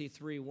 Timothy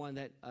 3:1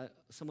 that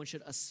someone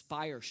should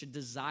aspire, should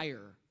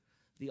desire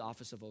the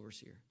office of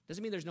overseer.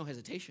 Doesn't mean there's no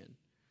hesitation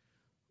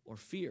or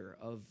fear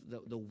of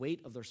the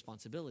weight of the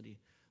responsibility.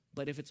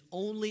 But if it's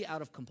only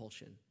out of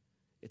compulsion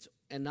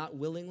and not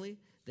willingly,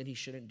 then he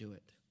shouldn't do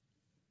it.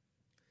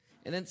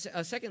 And then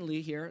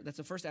secondly here, that's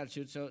the first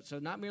attitude, so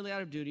not merely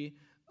out of duty.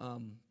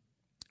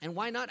 And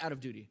why not out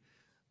of duty?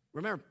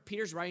 Remember,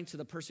 Peter's writing to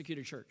the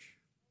persecuted church.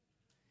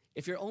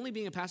 If you're only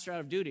being a pastor out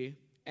of duty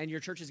and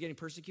your church is getting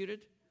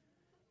persecuted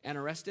and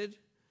arrested,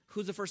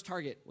 who's the first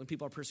target when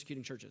people are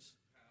persecuting churches?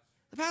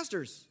 The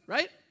pastors,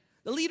 right?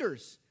 The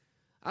leaders.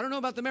 I don't know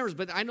about the members,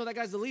 but I know that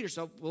guy's the leader,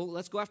 so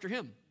let's go after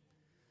him.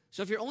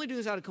 So if you're only doing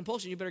this out of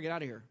compulsion, you better get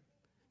out of here,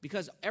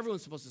 because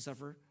everyone's supposed to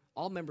suffer.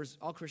 All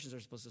Christians are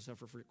supposed to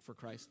suffer for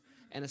Christ,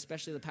 and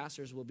especially the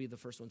pastors will be the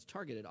first ones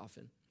targeted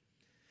often.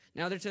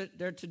 Now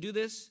they're to do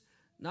this,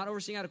 not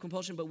overseeing out of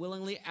compulsion, but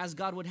willingly, as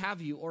God would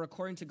have you, or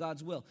according to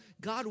God's will.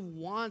 God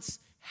wants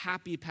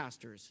happy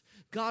pastors.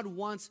 God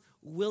wants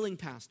willing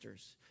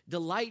pastors.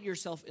 Delight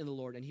yourself in the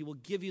Lord, and he will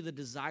give you the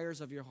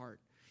desires of your heart.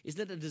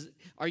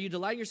 Are you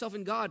delighting yourself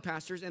in God,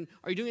 pastors? And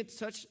are you doing it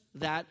such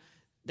that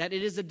it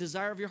is a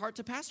desire of your heart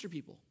to pastor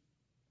people?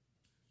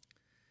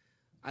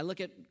 I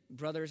look at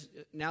brothers,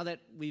 now that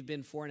we've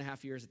been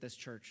 4.5 years at this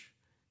church,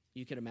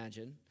 you can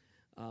imagine,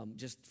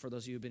 just for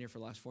those of you who've been here for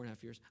the last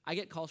 4.5 years, I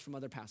get calls from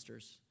other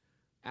pastors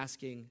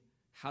asking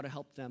how to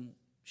help them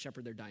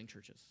shepherd their dying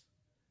churches.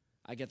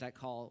 I get that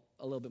call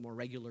a little bit more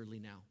regularly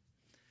now.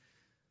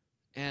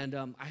 And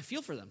I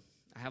feel for them.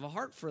 I have a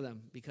heart for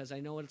them because I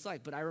know what it's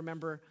like. But I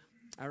remember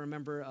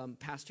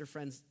pastor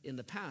friends in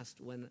the past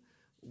when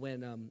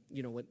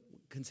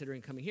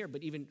considering coming here,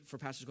 but even for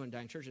pastors going to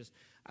dying churches,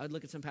 I would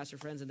look at some pastor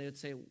friends and they would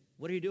say,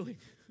 what are you doing?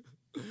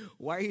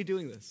 Why are you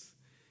doing this?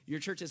 Your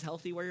church is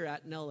healthy where you're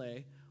at in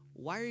LA.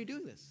 Why are you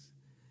doing this?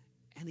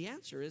 And the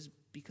answer is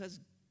because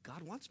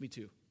God wants me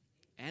to.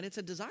 And it's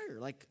a desire.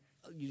 Like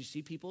you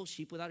see people,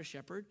 sheep without a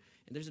shepherd,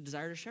 and there's a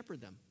desire to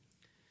shepherd them.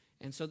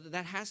 And so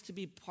that has to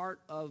be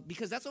part of,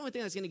 because that's the only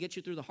thing that's going to get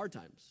you through the hard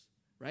times,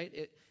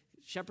 right?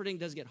 Shepherding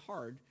does get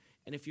hard,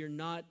 and if you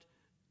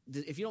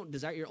don't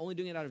desire, you're only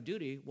doing it out of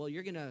duty, well,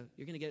 you're gonna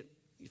get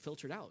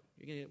filtered out.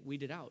 You're gonna get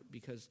weeded out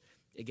because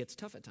it gets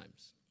tough at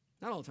times.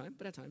 Not all the time,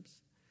 but at times.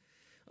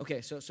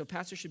 Okay, so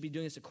pastors should be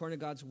doing this according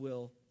to God's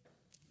will,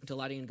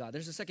 delighting in God.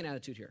 There's a second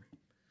attitude here.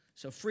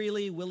 So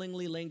freely,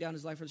 willingly laying down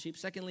his life for the sheep.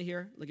 Secondly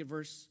here, look at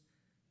verse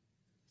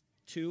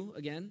 2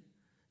 again.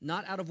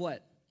 Not out of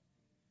what?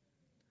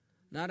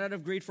 Not out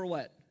of greed for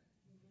what?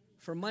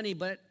 For money,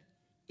 but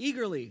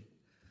eagerly.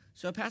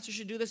 So a pastor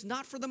should do this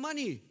not for the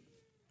money.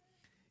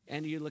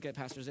 And you look at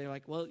pastors, they're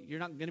like, well, you're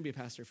not going to be a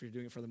pastor if you're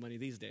doing it for the money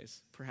these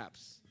days,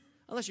 perhaps.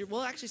 Unless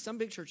actually some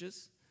big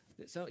churches,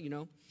 so,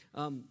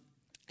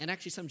 and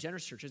actually some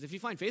generous churches. If you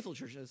find faithful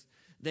churches,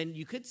 then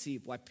you could see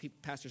why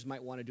pastors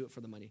might want to do it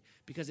for the money.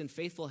 Because in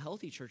faithful,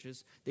 healthy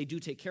churches, they do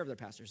take care of their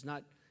pastors.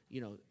 Not,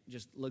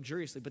 just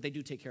luxuriously, but they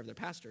do take care of their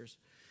pastors.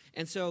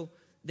 And so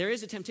there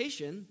is a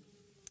temptation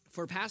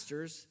for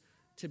pastors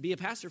to be a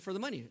pastor for the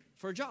money,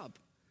 for a job.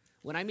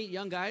 When I meet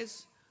young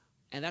guys,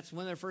 and that's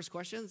one of their first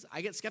questions,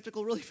 I get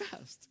skeptical really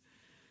fast.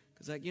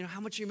 It's like,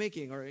 how much are you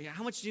making? Or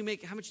how much do you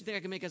make? How much do you think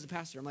I can make as a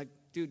pastor? I'm like,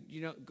 dude,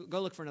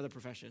 go look for another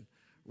profession,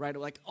 right?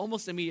 Like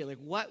almost immediately.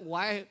 Like, what?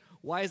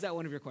 Why is that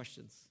one of your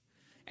questions?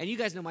 And you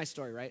guys know my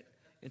story, right?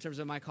 In terms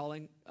of my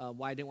calling,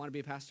 why I didn't want to be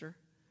a pastor.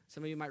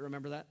 Some of you might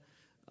remember that.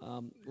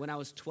 When I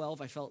was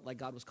 12, I felt like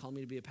God was calling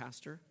me to be a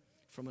pastor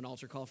from an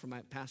altar call from my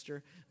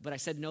pastor. But I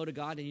said no to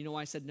God, and you know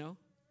why I said no?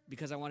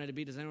 Because I wanted to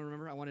be, does anyone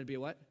remember? I wanted to be a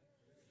what?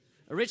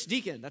 A rich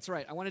deacon. That's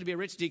right. I wanted to be a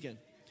rich deacon.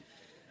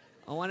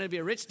 I wanted to be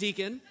a rich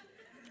deacon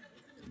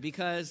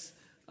because,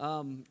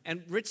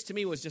 and rich to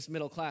me was just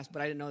middle class,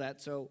 but I didn't know that.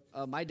 So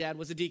my dad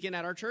was a deacon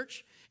at our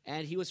church,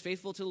 and he was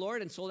faithful to the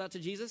Lord and sold out to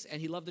Jesus, and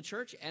he loved the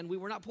church, and we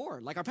were not poor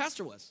like our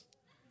pastor was.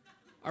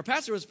 Our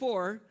pastor was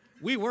poor.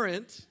 We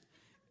weren't.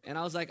 And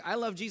I was like, I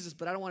love Jesus,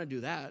 but I don't want to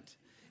do that.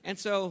 And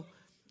so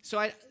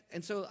I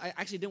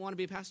actually didn't want to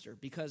be a pastor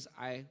because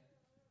I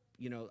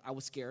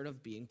was scared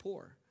of being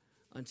poor.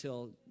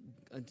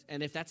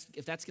 And if that's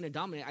going to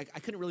dominate, I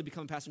couldn't really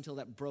become a pastor until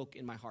that broke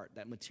in my heart,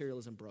 that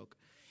materialism broke.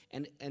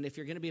 And if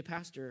you're going to be a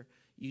pastor,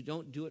 you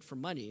don't do it for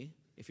money.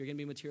 If you're going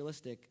to be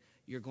materialistic,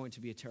 you're going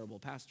to be a terrible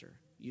pastor.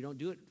 You don't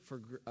do it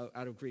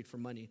out of greed for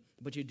money,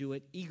 but you do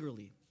it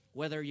eagerly.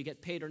 Whether you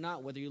get paid or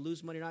not, whether you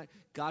lose money or not,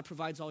 God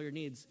provides all your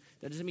needs.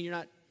 That doesn't mean you're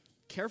not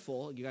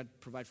careful. You got to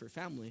provide for your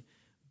family,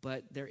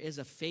 but there is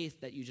a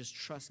faith that you just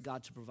trust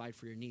God to provide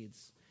for your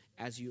needs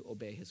as you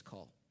obey his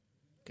call.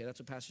 Okay, that's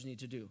what pastors need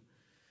to do.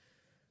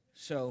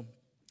 So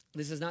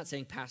this is not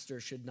saying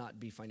pastors should not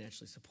be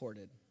financially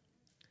supported,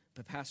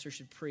 but pastors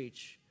should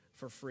preach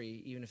for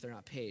free even if they're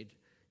not paid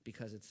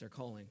because it's their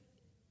calling.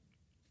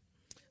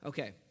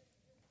 Okay,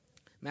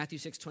 Matthew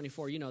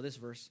 6:24, you know this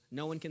verse.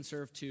 No one can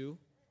serve two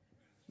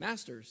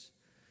masters.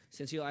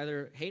 Since you'll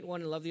either hate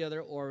one and love the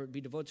other or be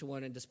devoted to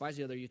one and despise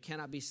the other, you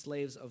cannot be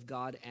slaves of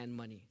God and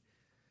money.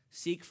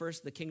 Seek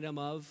first the kingdom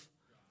of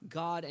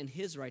God and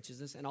his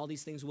righteousness, and all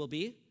these things will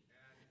be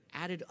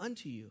added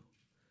unto you.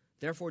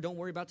 Therefore, don't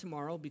worry about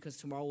tomorrow, because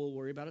tomorrow will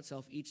worry about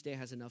itself. Each day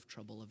has enough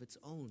trouble of its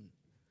own.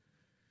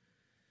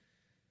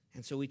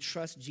 And so we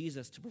trust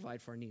Jesus to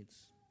provide for our needs.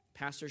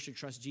 Pastors should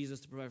trust Jesus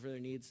to provide for their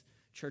needs.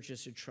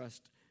 Churches should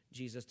trust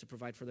Jesus to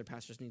provide for their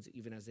pastors' needs,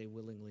 even as they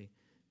willingly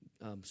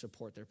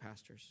support their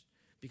pastors.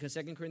 Because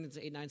 2 Corinthians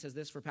 8:9 says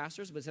this for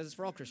pastors, but it says this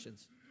for all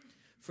Christians.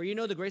 For you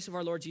know the grace of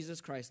our Lord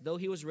Jesus Christ. Though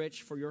he was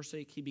rich, for your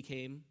sake he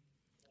became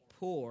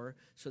poor,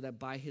 so that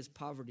by his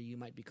poverty you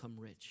might become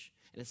rich.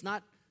 And it's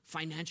not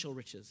financial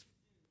riches.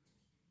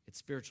 It's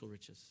spiritual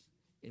riches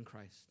in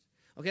Christ.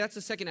 Okay, that's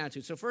the second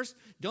attitude. So first,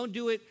 don't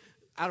do it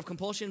out of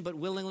compulsion, but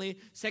willingly.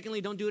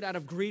 Secondly, don't do it out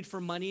of greed for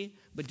money,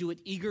 but do it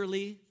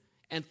eagerly.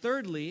 And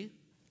thirdly,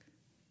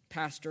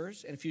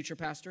 pastors and future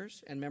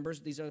pastors and members,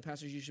 these are the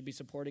pastors you should be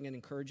supporting and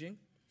encouraging.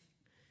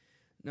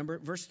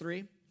 Verse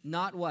 3,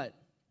 not what?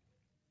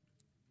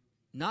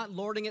 Not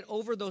lording it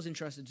over those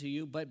entrusted to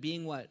you, but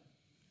being what?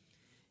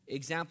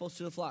 Examples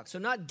to the flock. So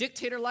not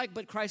dictator-like,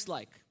 but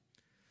Christ-like.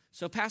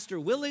 So pastor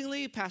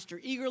willingly, pastor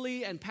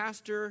eagerly, and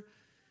pastor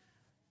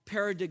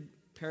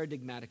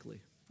paradigmatically.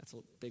 That's a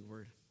big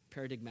word.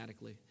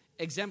 Paradigmatically.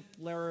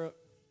 Exemplarily.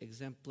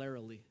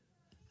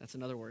 That's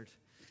another word.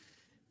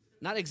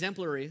 Not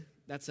exemplary.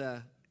 That's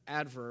a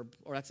adverb,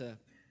 or that's an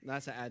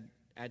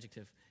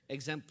adjective.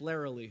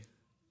 Exemplarily.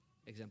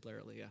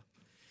 Exemplarily, yeah.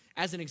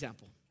 As an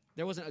example.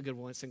 There wasn't a good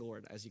one, single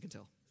word, as you can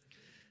tell.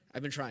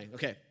 I've been trying.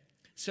 Okay.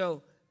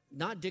 So,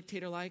 not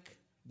dictator-like,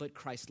 but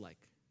Christ-like.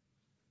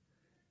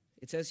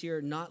 It says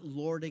here, not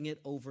lording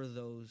it over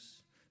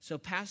those. So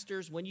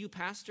pastors, when you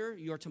pastor,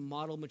 you are to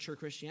model mature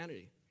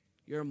Christianity.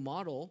 You're a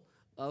model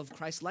of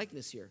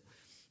Christ-likeness here.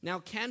 Now,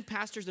 can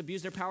pastors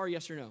abuse their power,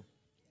 yes or no?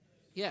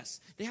 Yes.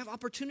 They have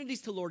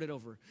opportunities to lord it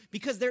over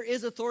because there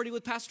is authority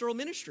with pastoral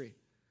ministry.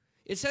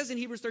 It says in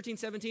Hebrews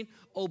 13:17,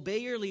 obey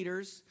your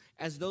leaders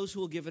as those who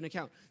will give an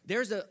account.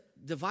 There's a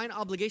divine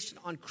obligation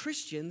on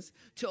Christians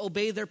to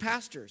obey their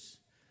pastors.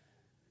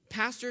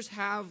 Pastors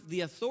have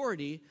the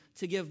authority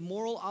to give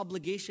moral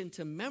obligation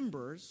to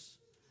members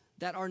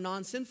that are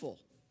non-sinful.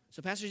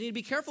 So pastors need to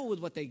be careful with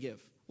what they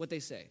give, what they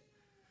say.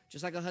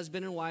 Just like a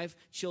husband and wife,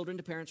 children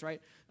to parents,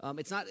 right?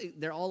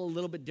 They're all a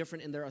little bit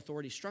different in their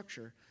authority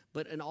structure,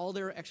 but in all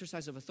their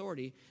exercise of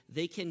authority,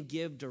 they can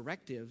give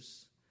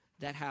directives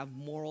that have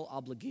moral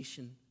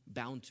obligation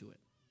bound to it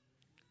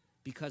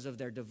because of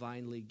their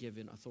divinely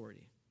given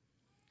authority.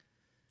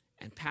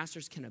 And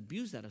pastors can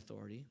abuse that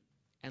authority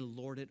and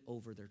lord it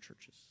over their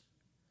churches.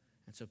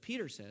 And so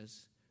Peter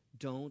says,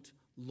 don't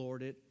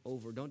lord it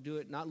over. Don't do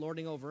it, not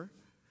lording over,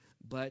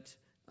 but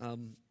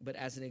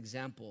as an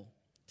example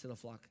to the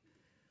flock.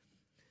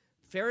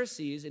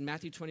 Pharisees in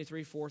Matthew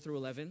 23, 4 through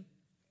 11,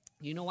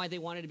 you know why they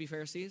wanted to be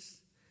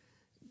Pharisees?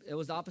 It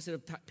was the opposite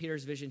of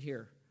Peter's vision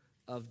here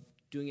of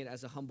doing it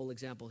as a humble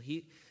example.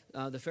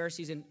 The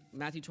Pharisees in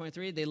Matthew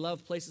 23, they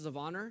love places of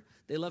honor.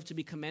 They love to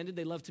be commended.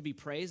 They love to be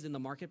praised in the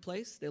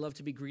marketplace. They love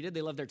to be greeted.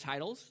 They love their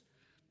titles.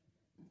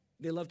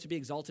 They love to be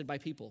exalted by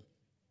people.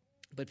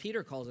 But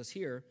Peter calls us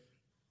here,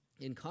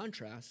 in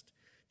contrast,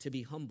 to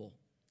be humble,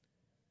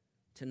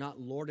 to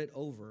not lord it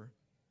over,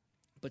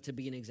 but to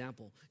be an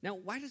example. Now,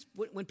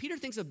 when Peter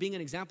thinks of being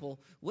an example,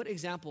 what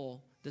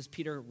example does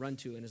Peter run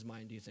to in his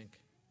mind, do you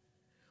think?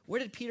 Where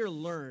did Peter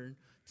learn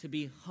to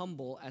be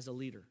humble as a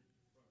leader?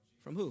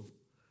 From who?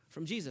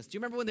 From Jesus. Do you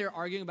remember when they were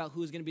arguing about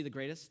who's going to be the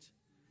greatest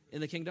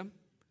in the kingdom?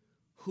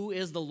 Who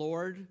is the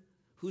Lord?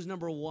 Who's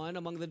number one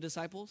among the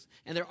disciples?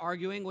 And they're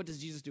arguing. What does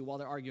Jesus do while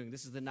they're arguing?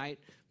 This is the night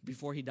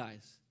before he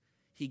dies.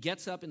 He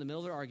gets up in the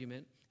middle of their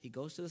argument. He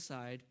goes to the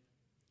side.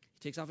 He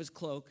takes off his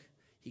cloak.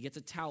 He gets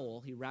a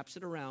towel. He wraps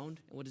it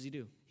around. And what does he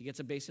do? He gets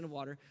a basin of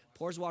water,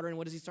 pours water in.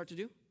 What does he start to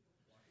do?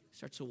 He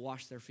starts to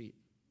wash their feet.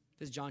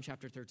 This is John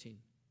chapter 13.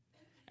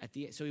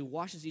 So he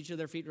washes each of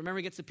their feet. Remember,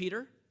 he gets to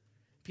Peter.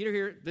 Peter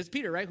here, this is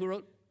Peter, right? Who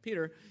wrote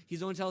Peter? He's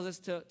the one who tells us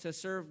to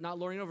serve, not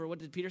lording over. What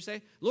did Peter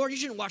say? Lord, you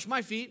shouldn't wash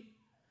my feet.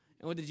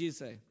 And what did Jesus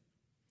say?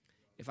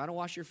 If I don't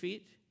wash your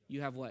feet,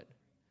 you have what?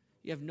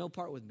 You have no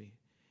part with me.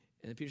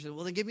 And then Peter said,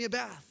 well, then give me a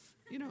bath,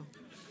 And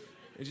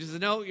Jesus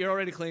said, no, you're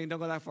already clean. Don't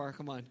go that far.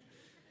 Come on.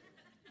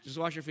 Just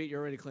wash your feet. You're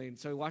already clean.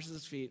 So he washes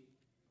his feet.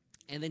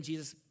 And then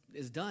Jesus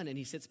is done, and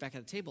he sits back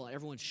at the table. And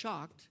everyone's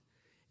shocked.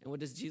 And what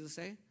does Jesus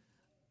say?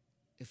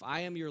 If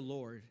I am your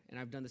Lord, and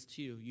I've done this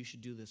to you, you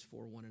should do this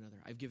for one another.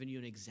 I've given you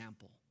an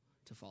example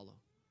to follow.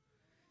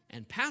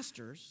 And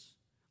pastors,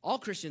 all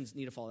Christians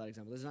need to follow that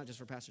example. This is not just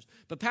for pastors.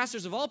 But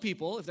pastors of all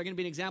people, if they're going to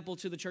be an example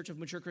to the church of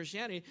mature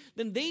Christianity,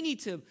 then they need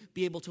to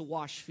be able to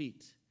wash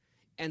feet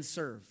and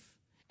serve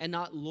and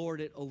not lord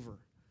it over.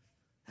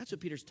 That's what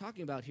Peter's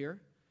talking about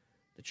here.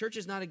 The church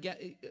is not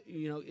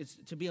it's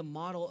to be a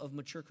model of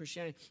mature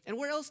Christianity. And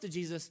where else did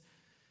Jesus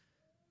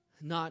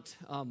model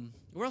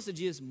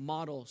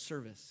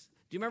service?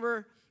 Do you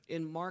remember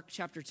in Mark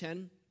chapter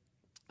 10,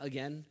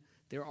 again,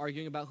 they were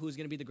arguing about who's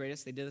going to be the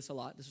greatest. They did this a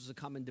lot. This was a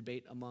common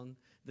debate among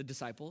the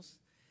disciples.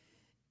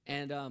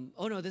 And,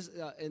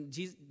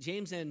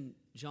 James and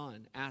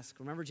John ask.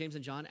 Remember James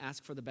and John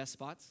ask for the best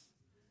spots?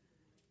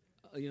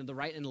 The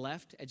right and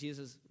left, at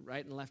Jesus'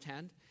 right and left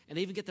hand. And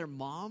they even get their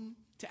mom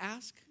to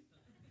ask.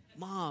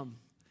 Mom,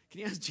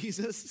 can you ask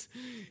Jesus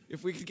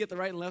if we could get the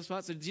right and left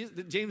spots? So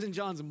James and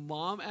John's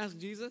mom asked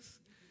Jesus.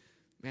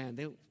 Man,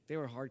 they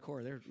were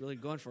hardcore. They were really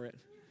going for it.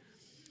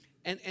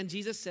 And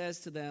Jesus says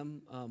to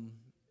them,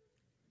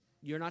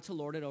 you're not to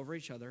lord it over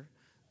each other.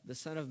 The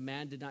Son of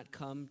Man did not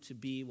come to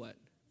be what?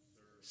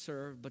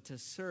 Serve, but to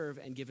serve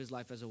and give his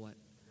life as a what?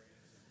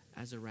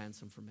 As a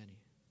ransom for many.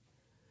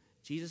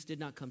 Jesus did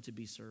not come to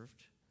be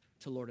served,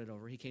 to lord it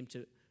over. He came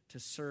to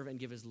serve and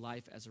give his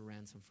life as a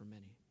ransom for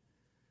many.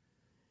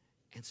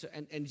 And so,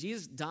 and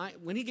Jesus died,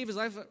 when he gave his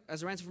life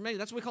as a ransom for many,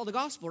 that's what we call the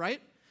gospel,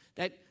 right?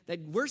 That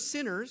we're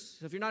sinners.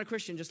 So if you're not a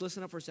Christian, just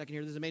listen up for a second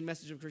here. This is the main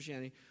message of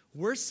Christianity.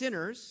 We're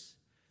sinners.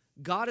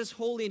 God is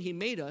holy and he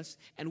made us,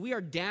 and we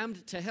are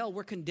damned to hell.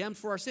 We're condemned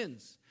for our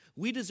sins.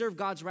 We deserve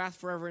God's wrath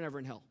forever and ever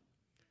in hell.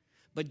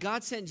 But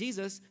God sent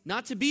Jesus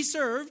not to be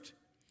served,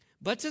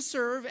 but to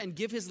serve and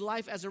give his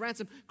life as a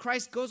ransom.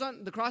 Christ goes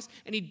on the cross,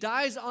 and he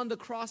dies on the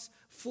cross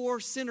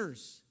for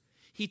sinners.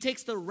 He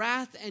takes the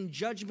wrath and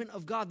judgment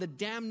of God, the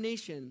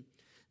damnation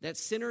that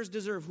sinners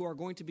deserve who are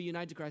going to be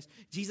united to Christ.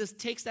 Jesus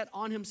takes that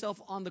on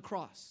himself on the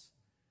cross.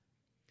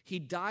 He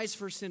dies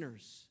for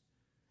sinners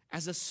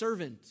as a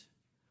servant,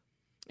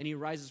 and he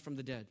rises from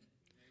the dead. Amen.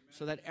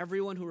 So that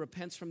everyone who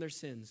repents from their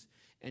sins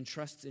and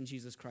trusts in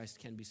Jesus Christ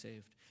can be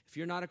saved. If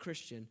you're not a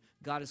Christian,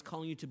 God is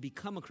calling you to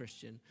become a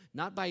Christian,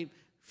 not by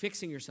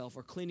fixing yourself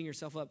or cleaning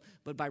yourself up,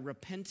 but by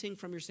repenting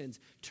from your sins,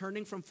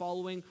 turning from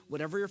following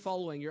whatever you're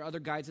following, your other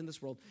guides in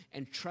this world,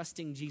 and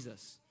trusting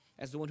Jesus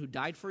as the one who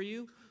died for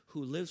you,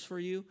 who lives for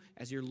you,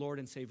 as your Lord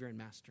and Savior and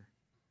Master,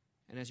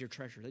 and as your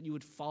treasure, that you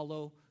would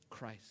follow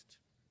Christ.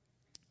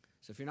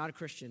 So if you're not a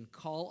Christian,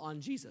 call on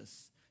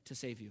Jesus to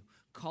save you.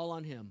 Call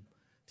on him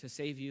to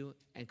save you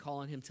and call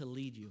on him to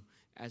lead you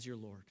as your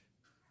Lord.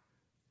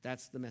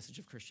 That's the message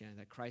of Christianity,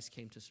 that Christ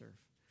came to serve.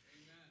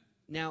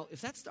 Amen. Now, if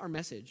that's our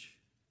message,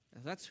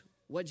 if that's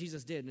what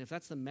Jesus did, and if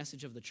that's the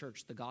message of the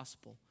church, the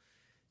gospel,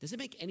 does it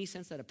make any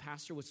sense that a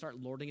pastor would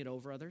start lording it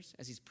over others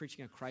as he's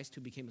preaching a Christ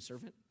who became a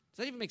servant? Does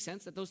that even make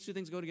sense that those two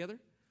things go together?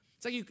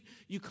 It's like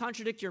you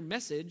contradict your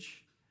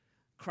message,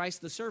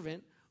 Christ the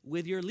servant,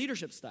 with your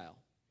leadership style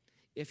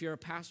if you're a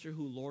pastor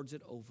who lords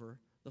it over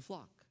the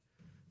flock.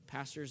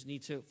 Pastors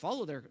need to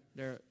follow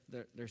their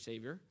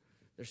Savior,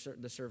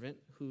 the servant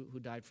who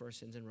died for our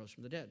sins and rose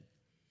from the dead.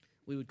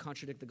 We would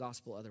contradict the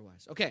gospel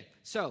otherwise. Okay,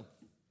 so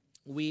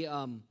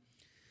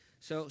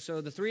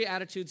so the three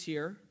attitudes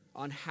here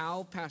on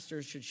how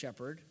pastors should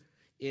shepherd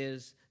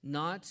is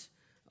not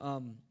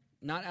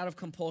out of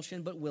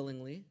compulsion but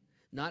willingly,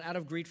 not out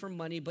of greed for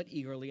money but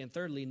eagerly, and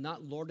thirdly,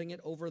 not lording it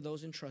over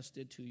those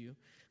entrusted to you,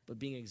 but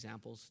being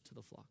examples to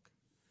the flock.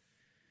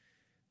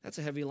 That's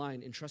a heavy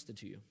line, entrusted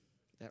to you,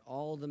 that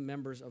all the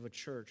members of a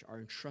church are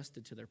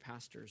entrusted to their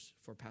pastors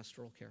for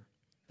pastoral care.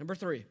 Number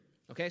 3,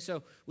 okay,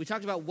 so we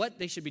talked about what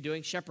they should be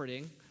doing,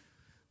 shepherding,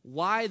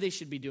 why they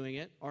should be doing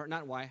it, or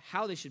not why,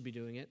 how they should be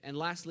doing it, and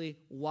lastly,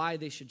 why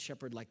they should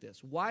shepherd like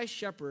this. Why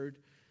shepherd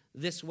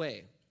this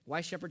way?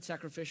 Why shepherd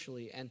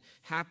sacrificially and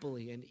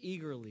happily and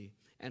eagerly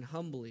and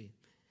humbly?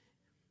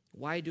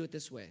 Why do it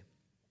this way?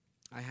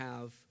 I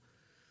have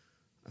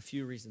a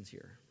few reasons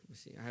here. Let me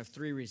see. I have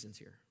 3 reasons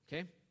here,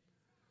 okay?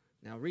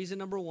 Now, reason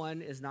number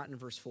 1 is not in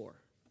verse 4.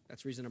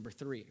 That's reason number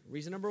 3.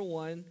 Reason number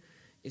 1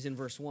 is in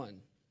verse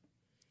 1.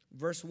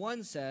 Verse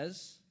 1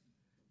 says,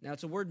 now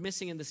it's a word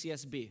missing in the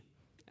CSB,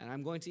 and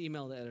I'm going to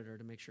email the editor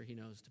to make sure he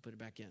knows to put it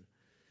back in.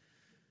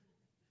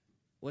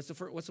 What's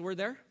the word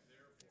there?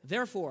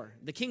 Therefore.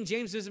 The King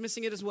James is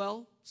missing it as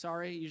well.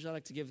 Sorry, usually I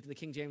like to give the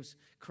King James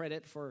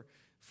credit for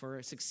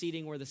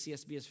succeeding where the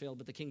CSB has failed,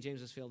 but the King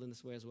James has failed in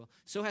this way as well.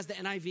 So has the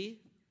NIV.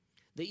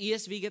 The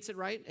ESV gets it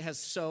right. It has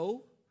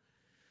so.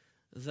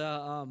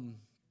 The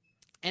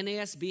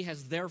NASB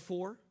has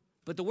therefore,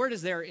 but the word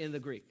is there in the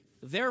Greek.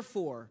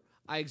 Therefore,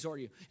 I exhort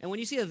you. And when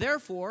you see a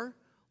therefore,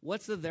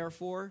 what's the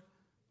therefore?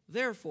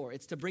 Therefore,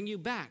 it's to bring you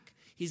back.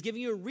 He's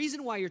giving you a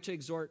reason why you're to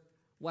exhort,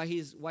 why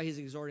he's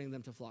exhorting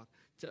them to flock,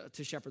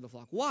 to shepherd the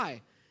flock.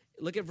 Why?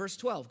 Look at verse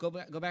 12. Go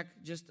back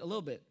just a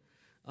little bit.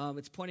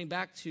 It's pointing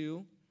back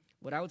to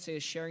what I would say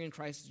is sharing in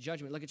Christ's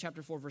judgment. Look at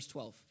chapter 4, verse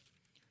 12.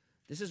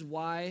 This is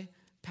why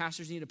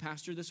pastors need a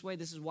pastor this way.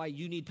 This is why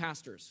you need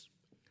pastors.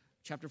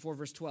 Chapter 4,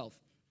 verse 12.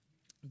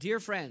 Dear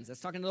friends, that's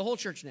talking to the whole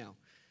church now.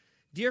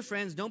 Dear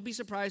friends, don't be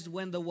surprised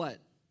when the what?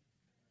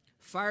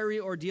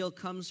 Fiery ordeal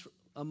comes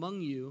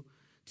among you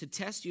to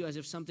test you as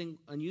if something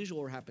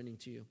unusual were happening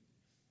to you.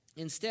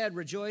 Instead,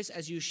 rejoice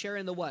as you share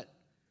in the what?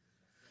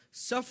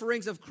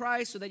 Sufferings of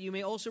Christ, so that you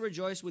may also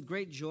rejoice with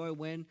great joy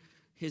when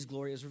his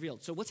glory is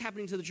revealed. So what's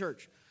happening to the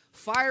church?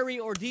 Fiery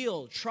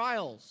ordeal,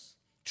 trials,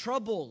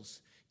 troubles,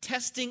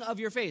 testing of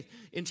your faith.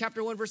 In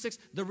chapter 1, verse 6,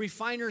 the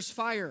refiner's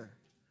fire.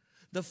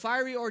 The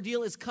fiery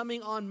ordeal is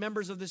coming on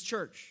members of this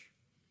church.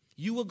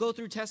 You will go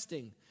through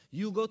testing.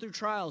 You will go through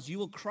trials. You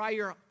will cry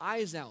your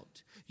eyes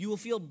out. You will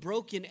feel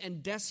broken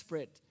and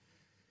desperate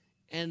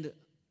and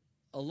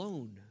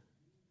alone.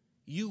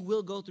 You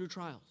will go through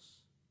trials.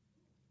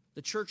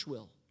 The church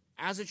will,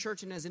 as a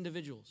church and as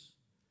individuals.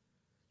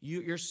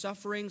 Your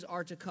sufferings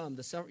are to come.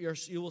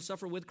 You will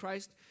suffer with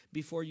Christ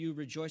before you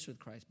rejoice with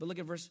Christ. But look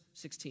at verse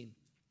 16.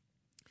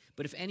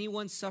 But if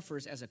anyone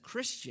suffers as a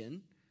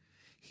Christian,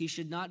 he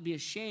should not be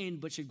ashamed,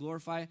 but should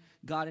glorify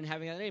God in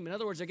having that name. In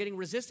other words, they're getting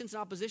resistance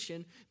and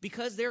opposition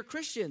because they're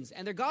Christians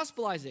and they're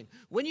gospelizing.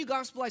 When you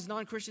gospelize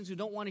non-Christians who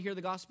don't want to hear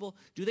the gospel,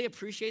 do they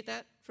appreciate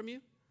that from you?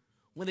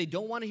 When they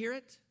don't want to hear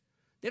it,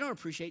 they don't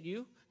appreciate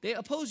you. They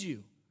oppose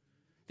you.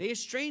 They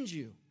estrange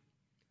you.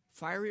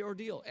 Fiery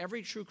ordeal.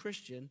 Every true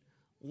Christian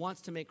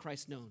wants to make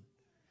Christ known.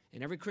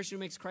 And every Christian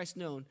who makes Christ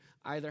known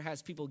either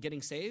has people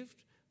getting saved,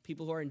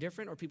 people who are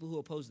indifferent, or people who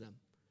oppose them.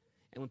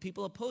 And when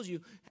people oppose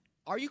you,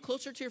 are you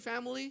closer to your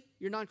family,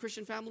 your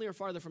non-Christian family, or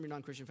farther from your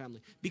non-Christian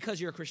family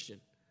because you're a Christian?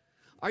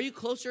 Are you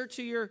closer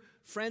to your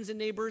friends and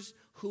neighbors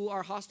who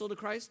are hostile to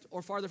Christ,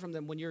 or farther from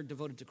them when you're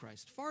devoted to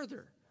Christ?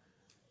 Farther.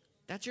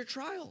 That's your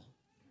trial.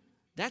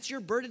 That's your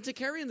burden to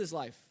carry in this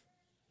life.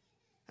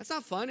 That's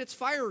not fun. It's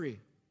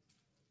fiery.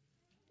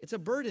 It's a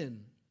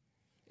burden.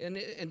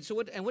 And so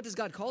what does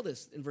God call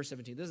this in verse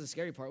 17? This is the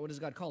scary part. What does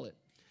God call it?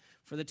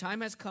 For the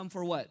time has come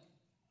for what?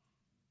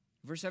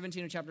 Verse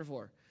 17 of chapter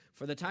 4.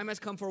 For the time has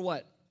come for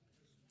what?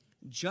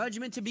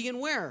 Judgment to begin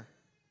where?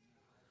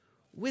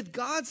 With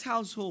God's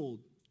household.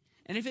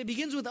 And if it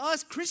begins with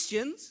us,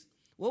 Christians,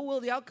 what will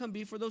the outcome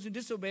be for those who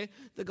disobey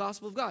the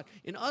gospel of God?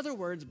 In other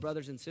words,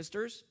 brothers and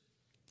sisters,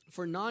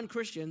 for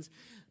non-Christians,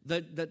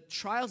 the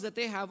trials that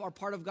they have are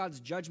part of God's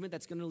judgment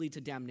that's going to lead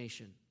to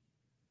damnation.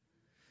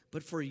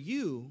 But for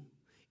you,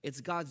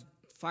 it's God's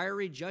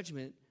fiery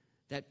judgment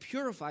that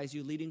purifies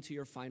you, leading to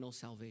your final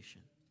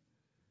salvation.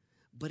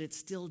 But it's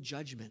still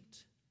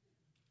judgment.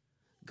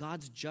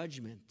 God's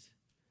judgment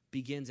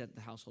begins at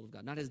the household of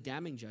God. Not his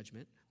damning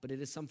judgment, but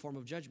it is some form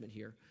of judgment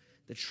here.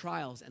 The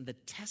trials and the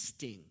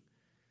testing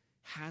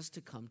has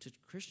to come to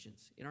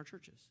Christians in our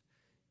churches.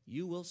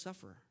 You will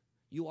suffer.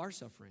 You are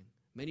suffering.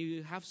 Many of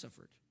you have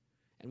suffered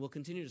and will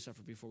continue to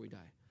suffer before we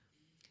die.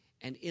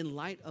 And in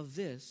light of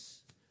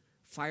this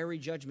fiery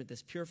judgment,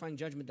 this purifying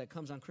judgment that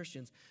comes on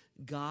Christians,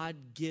 God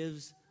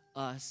gives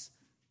us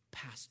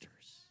pastors.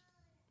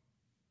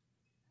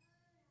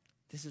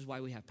 This is why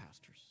we have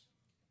pastors.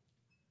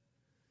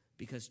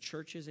 Because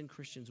churches and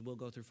Christians will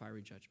go through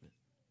fiery judgment.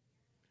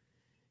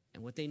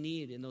 And what they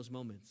need in those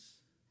moments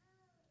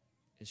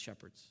is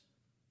shepherds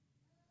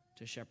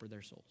to shepherd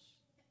their souls.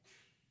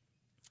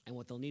 And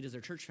what they'll need is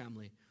their church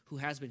family who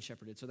has been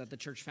shepherded so that the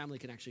church family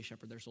can actually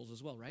shepherd their souls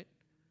as well, right?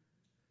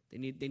 They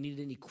need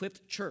an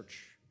equipped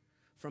church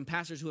from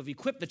pastors who have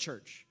equipped the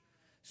church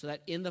so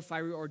that in the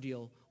fiery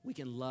ordeal, we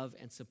can love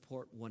and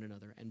support one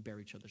another and bear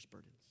each other's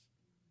burdens.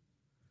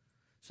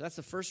 So that's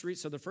the first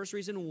reason. So the first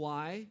reason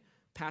why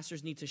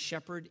pastors need to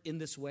shepherd in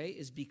this way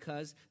is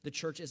because the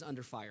church is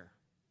under fire.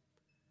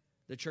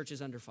 The church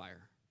is under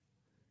fire.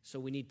 So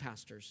we need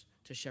pastors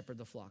to shepherd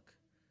the flock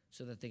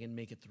so that they can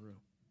make it through.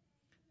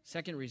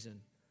 Second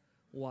reason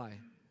why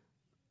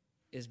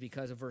is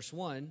because of verse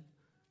 1,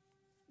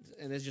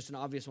 and this is just an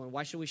obvious one.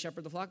 Why should we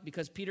shepherd the flock?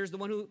 Because Peter's the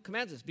one who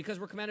commands us. Because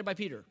we're commanded by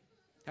Peter.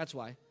 That's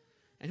why.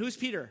 And who's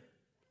Peter?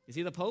 Is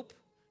he the Pope?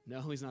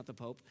 No, he's not the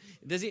Pope.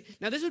 Does he?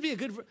 Now this would be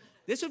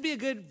a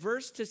good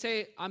verse to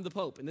say, I'm the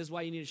Pope, and this is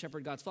why you need to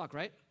shepherd God's flock,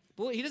 right?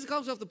 But he doesn't call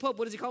himself the Pope.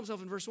 What does he call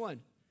himself in verse 1?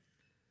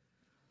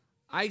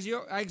 I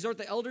exhort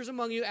the elders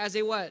among you as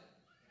a what?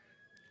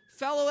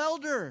 Fellow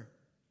elder.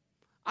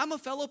 I'm a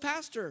fellow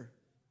pastor.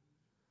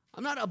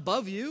 I'm not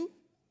above you.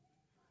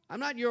 I'm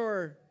not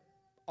your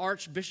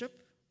archbishop.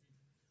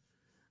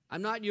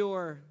 I'm not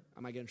your,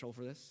 I might get in trouble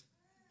for this,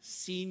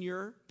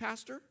 senior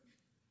pastor.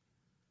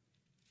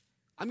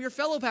 I'm your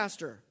fellow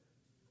pastor.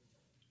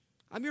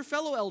 I'm your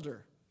fellow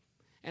elder.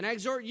 And I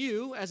exhort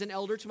you as an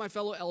elder to my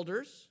fellow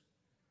elders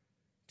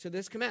to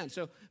this command.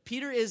 So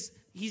Peter is,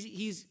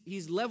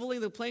 he's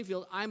leveling the playing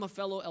field. I'm a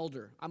fellow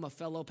elder. I'm a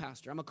fellow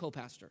pastor. I'm a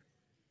co-pastor.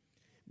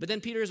 But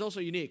then Peter is also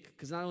unique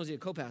because not only is he a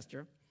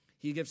co-pastor,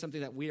 he gives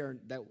something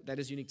that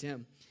is unique to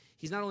him.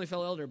 He's not only a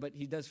fellow elder, but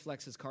he does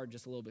flex his card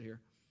just a little bit here.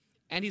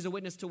 And he's a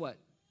witness to what?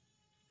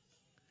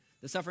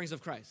 The sufferings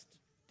of Christ.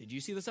 Did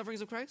you see the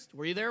sufferings of Christ?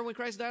 Were you there when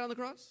Christ died on the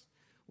cross?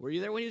 Were you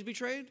there when he was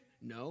betrayed?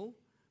 No.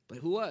 But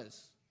who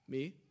was?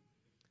 Me.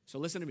 So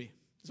listen to me.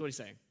 This is what he's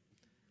saying.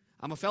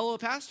 I'm a fellow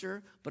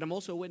pastor, but I'm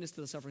also a witness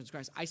to the sufferings of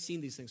Christ. I've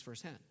seen these things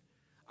firsthand.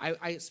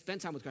 I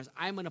spent time with Christ.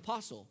 I'm an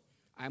apostle.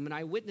 I'm an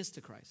eyewitness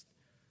to Christ.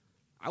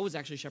 I was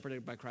actually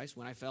shepherded by Christ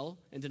when I fell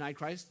and denied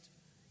Christ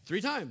 3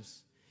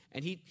 times.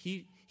 And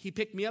he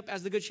picked me up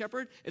as the good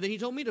shepherd, and then he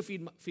told me to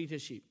feed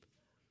his sheep.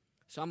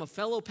 So I'm a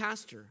fellow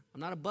pastor.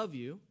 I'm not above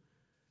you.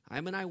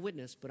 I'm an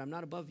eyewitness, but I'm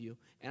not above you.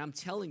 And I'm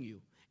telling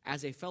you,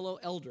 as a fellow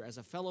elder, as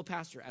a fellow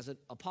pastor, as an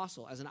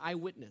apostle, as an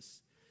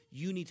eyewitness,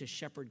 you need to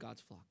shepherd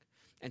God's flock.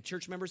 And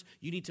church members,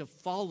 you need to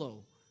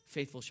follow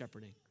faithful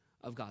shepherding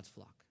of God's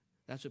flock.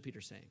 That's what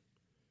Peter's saying.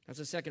 That's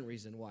the second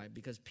reason why,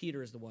 because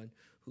Peter is the one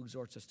who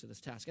exhorts us to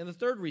this task. And the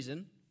third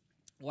reason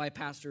why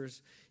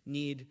pastors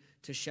need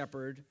to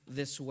shepherd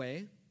this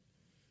way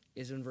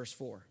is in verse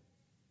 4.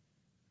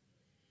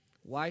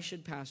 Why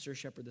should pastors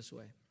shepherd this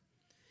way?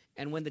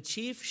 And when the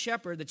chief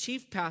shepherd, the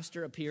chief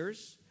pastor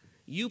appears,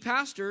 you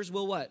pastors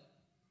will what?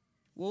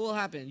 What will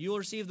happen? You will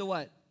receive the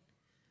what?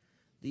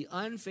 The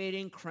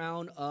unfading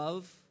crown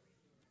of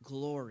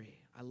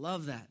glory. I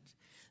love that.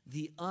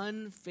 The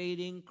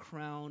unfading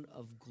crown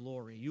of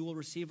glory. You will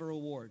receive a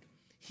reward.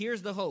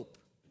 Here's the hope.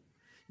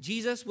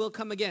 Jesus will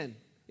come again.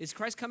 Is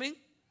Christ coming?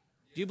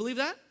 Do you believe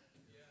that?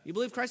 You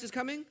believe Christ is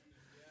coming?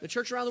 The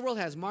church around the world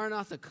has,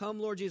 Maranatha, come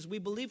Lord Jesus. We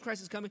believe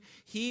Christ is coming.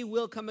 He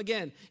will come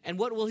again. And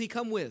what will he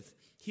come with?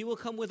 He will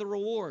come with a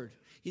reward.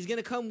 He's going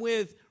to come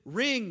with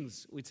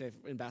rings, we'd say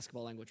in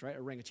basketball language, right?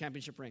 A ring, a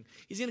championship ring.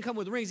 He's going to come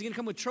with rings. He's going to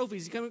come with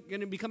trophies. He's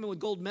going to be coming with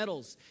gold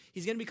medals.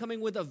 He's going to be coming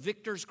with a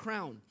victor's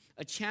crown,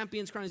 a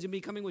champion's crown. He's going to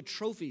be coming with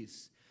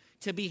trophies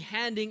to be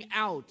handing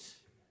out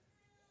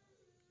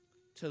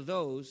to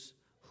those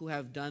who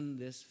have done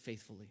this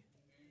faithfully.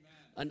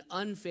 Amen. An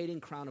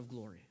unfading crown of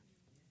glory.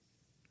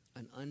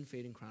 An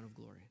unfading crown of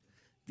glory.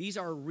 This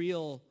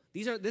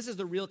is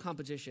the real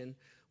competition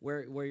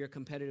where your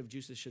competitive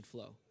juices should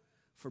flow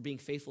for being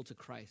faithful to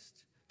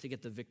Christ to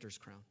get the victor's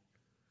crown.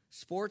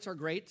 Sports are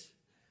great.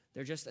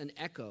 They're just an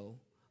echo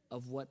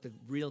of what the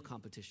real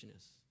competition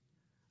is.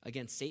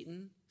 Against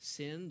Satan,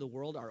 sin, the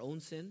world, our own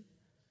sin,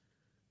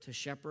 to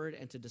shepherd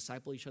and to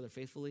disciple each other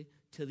faithfully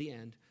to the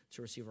end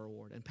to receive our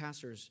reward. And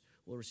pastors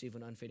will receive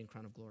an unfading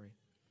crown of glory.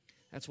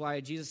 That's why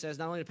Jesus says,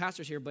 not only to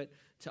pastors here, but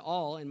to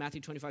all in Matthew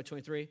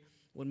 25:23,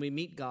 when we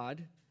meet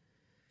God,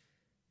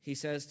 he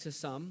says to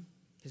some,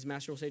 his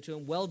master will say to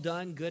him, well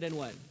done, good and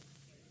what?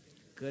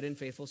 Good and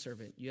faithful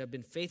servant. You have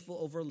been faithful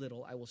over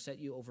little, I will set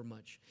you over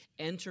much.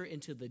 Enter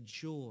into the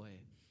joy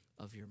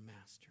of your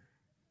master.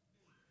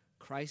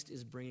 Christ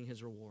is bringing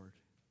his reward.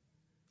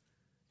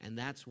 And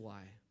that's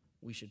why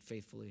we should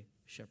faithfully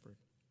shepherd.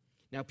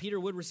 Now, Peter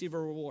would receive a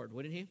reward,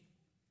 wouldn't he?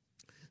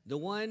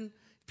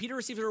 Peter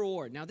received a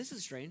reward. Now, this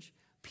is strange.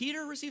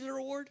 Peter received a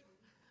reward?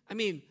 I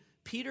mean,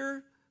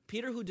 Peter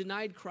who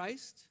denied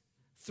Christ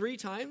 3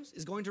 times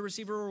is going to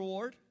receive a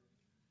reward.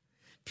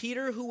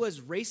 Peter who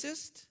was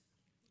racist,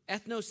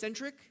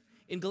 ethnocentric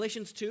in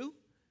Galatians 2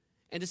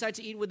 and decided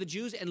to eat with the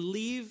Jews and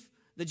leave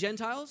the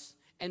Gentiles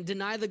and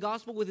deny the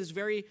gospel with his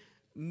very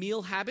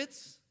meal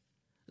habits,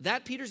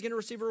 that Peter's going to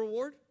receive a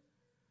reward?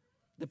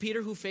 The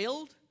Peter who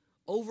failed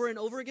over and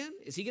over again,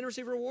 is he going to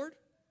receive a reward?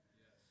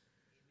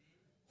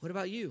 What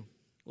about you?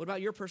 What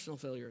about your personal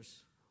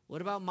failures?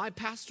 What about my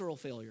pastoral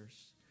failures?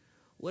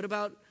 What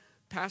about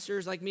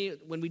pastors like me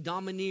when we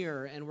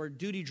domineer and we're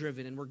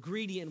duty-driven and we're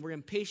greedy and we're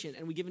impatient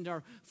and we give into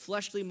our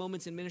fleshly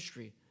moments in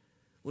ministry?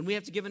 When we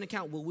have to give an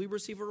account, will we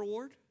receive a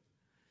reward?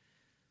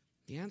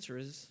 The answer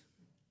is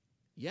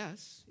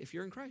yes, if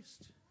you're in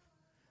Christ.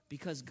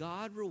 Because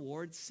God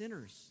rewards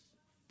sinners,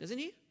 doesn't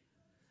he?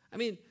 I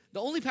mean, the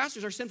only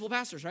pastors are sinful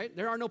pastors, right?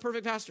 There are no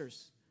perfect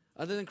pastors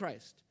other than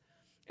Christ.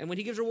 And when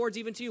he gives rewards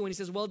even to you, when he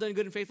says, well done,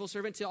 good and faithful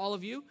servant to all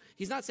of you,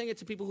 he's not saying it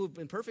to people who have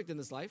been perfect in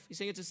this life. He's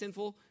saying it to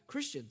sinful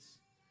Christians.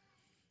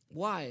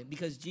 Why?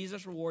 Because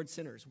Jesus rewards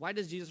sinners. Why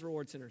does Jesus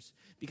reward sinners?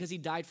 Because he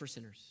died for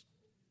sinners.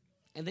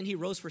 And then he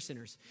rose for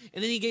sinners.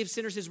 And then he gave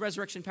sinners his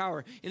resurrection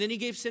power. And then he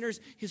gave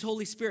sinners his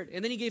Holy Spirit.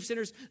 And then he gave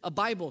sinners a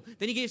Bible.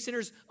 Then he gave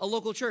sinners a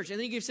local church. And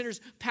then he gave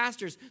sinners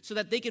pastors so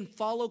that they can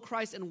follow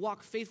Christ and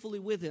walk faithfully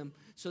with him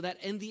so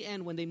that in the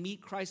end, when they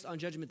meet Christ on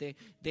Judgment Day,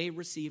 they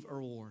receive a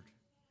reward.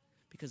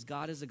 Because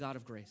God is a God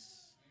of grace.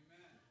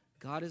 Amen.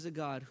 God is a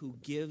God who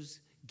gives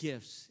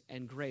gifts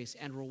and grace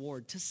and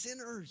reward to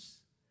sinners,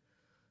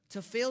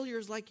 to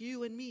failures like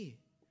you and me.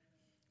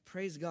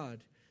 Praise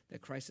God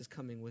that Christ is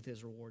coming with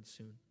his reward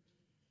soon.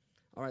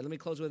 All right, let me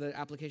close with an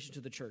application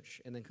to the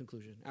church and then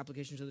conclusion.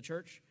 Application to the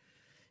church.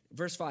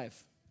 Verse 5.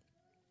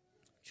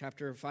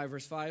 Chapter 5,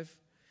 verse 5.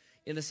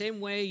 In the same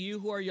way, you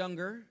who are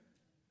younger,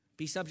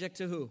 be subject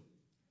to who?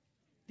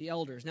 The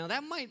elders. Now,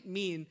 that might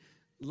mean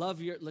let's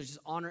just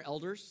honor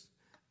elders.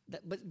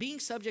 But being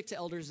subject to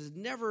elders is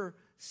never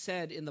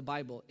said in the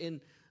Bible.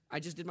 I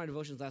just did my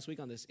devotions last week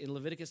on this. In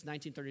Leviticus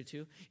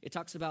 19:32, it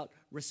talks about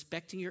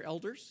respecting your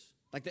elders,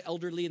 like the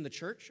elderly in the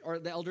church or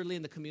the elderly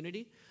in the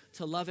community,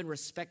 to love and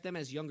respect them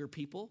as younger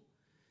people.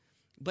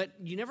 But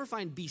you never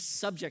find be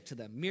subject to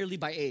them merely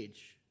by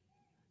age.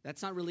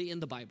 That's not really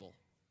in the Bible.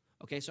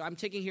 Okay, so I'm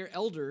taking here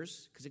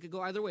elders, because it could go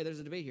either way. There's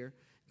a debate here.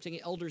 I'm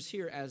taking elders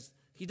here as,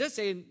 he does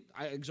say,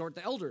 I exhort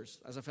the elders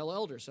as a fellow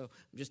elder. So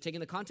I'm just taking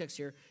the context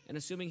here and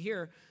assuming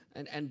here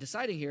and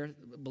deciding here,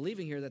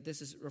 believing here that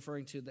this is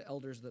referring to the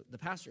elders, the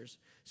pastors.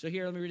 So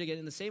here, let me read again.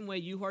 In the same way,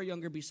 you who are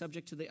younger, be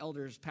subject to the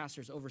elders,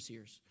 pastors,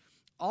 overseers.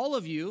 All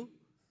of you,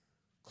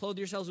 clothe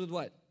yourselves with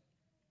what?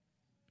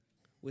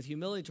 With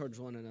humility towards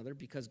one another,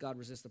 because God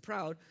resists the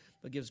proud,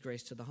 but gives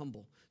grace to the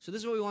humble. So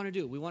this is what we want to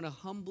do. We want to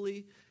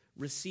humbly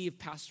receive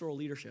pastoral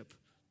leadership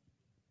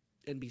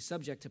and be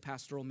subject to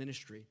pastoral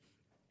ministry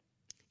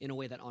in a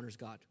way that honors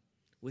God,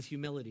 with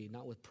humility,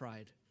 not with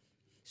pride.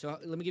 So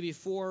let me give you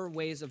 4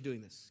 ways of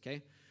doing this,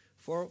 okay?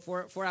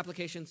 4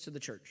 applications to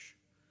the church.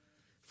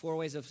 4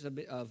 ways of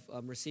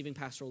receiving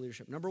pastoral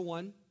leadership. Number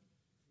 1,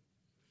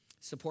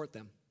 support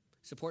them.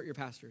 Support your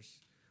pastors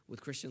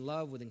with Christian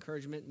love, with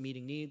encouragement,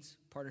 meeting needs,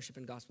 partnership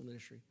in gospel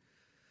ministry.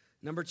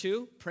 Number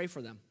 2, pray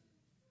for them.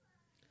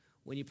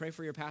 When you pray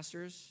for your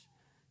pastors,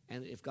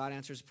 and if God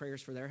answers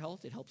prayers for their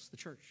health, it helps the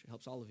church. It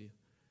helps all of you.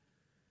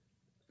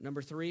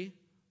 Number 3,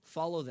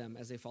 follow them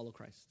as they follow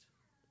Christ.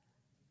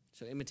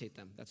 So imitate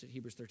them. That's what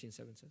Hebrews 13:7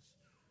 says.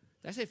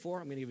 Did I say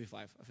 4? I'm going to give you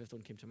 5. A 5th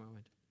one came to my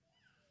mind.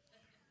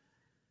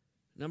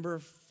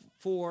 Number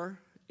 4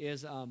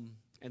 is, and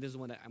this is the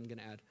one that I'm going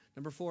to add.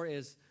 Number 4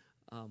 is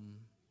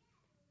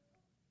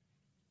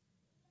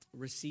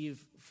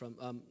receive from,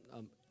 let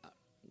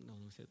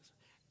me say this.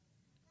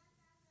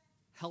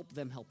 Help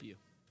them help you.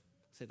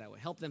 Say it that way.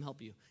 Help them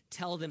help you.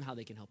 Tell them how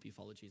they can help you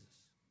follow Jesus.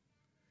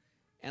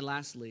 And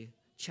lastly,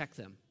 check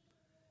them.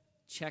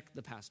 Check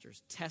the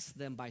pastors. Test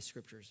them by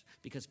scriptures,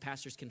 because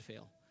pastors can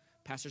fail.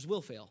 Pastors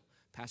will fail.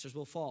 Pastors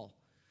will fall.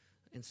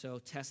 And so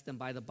test them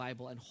by the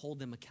Bible and hold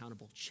them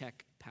accountable.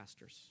 Check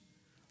pastors.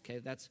 Okay,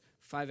 that's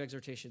 5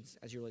 exhortations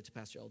as you relate to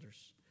pastor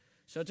elders.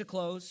 So to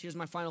close, here's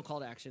my final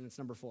call to action. It's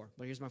number 4,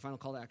 but here's my final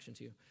call to action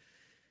to you.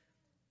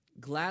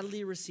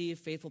 Gladly receive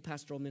faithful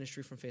pastoral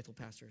ministry from faithful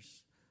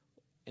pastors.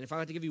 And if I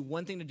had to give you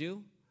one thing to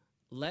do,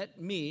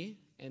 let me,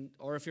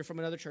 or if you're from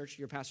another church,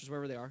 your pastors,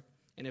 wherever they are,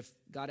 and if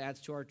God adds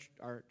to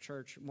our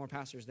church more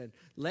pastors, then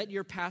let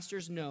your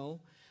pastors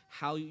know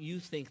how you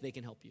think they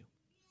can help you.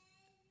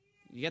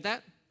 You get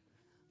that?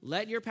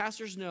 Let your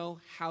pastors know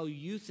how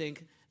you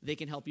think they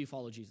can help you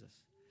follow Jesus.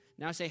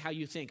 Now I say how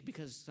you think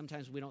because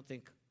sometimes we don't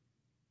think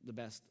the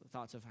best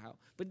thoughts of how.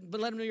 But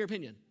let them know your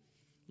opinion.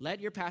 Let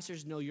your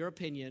pastors know your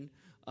opinion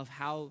of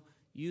how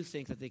you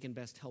think that they can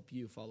best help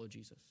you follow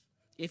Jesus.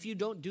 If you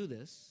don't do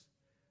this,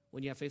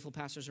 when you have faithful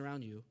pastors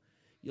around you,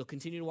 you'll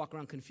continue to walk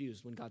around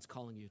confused when God's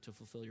calling you to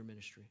fulfill your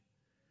ministry.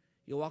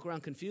 You'll walk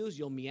around confused,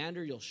 you'll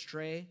meander, you'll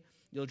stray,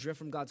 you'll drift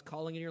from God's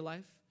calling in your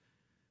life,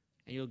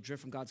 and you'll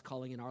drift from God's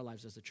calling in our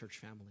lives as a church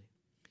family.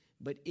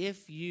 But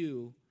if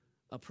you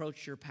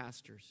approach your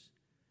pastors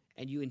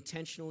and you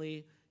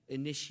intentionally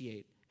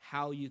initiate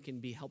how you can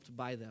be helped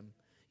by them,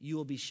 you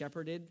will be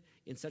shepherded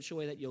in such a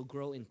way that you'll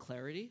grow in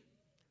clarity,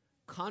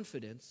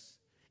 confidence,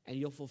 and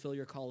you'll fulfill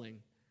your calling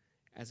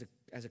as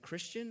a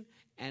Christian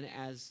and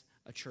as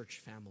a church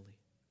family.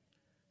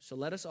 So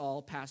let us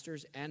all,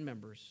 pastors and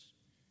members,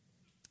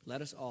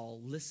 let us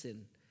all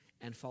listen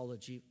and follow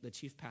the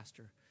chief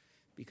pastor,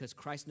 because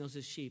Christ knows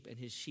his sheep and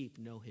his sheep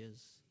know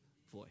his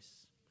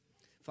voice.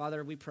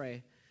 Father, we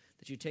pray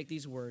that you take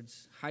these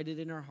words, hide it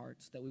in our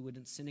hearts, that we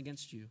wouldn't sin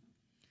against you.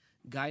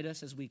 Guide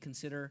us as we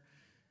consider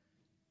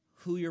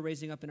who you're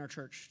raising up in our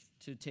church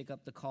to take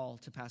up the call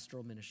to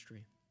pastoral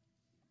ministry.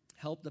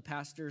 Help the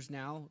pastors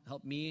now,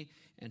 help me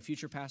and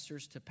future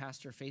pastors to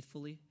pastor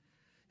faithfully.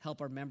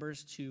 Help our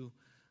members to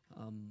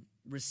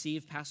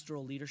receive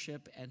pastoral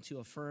leadership and to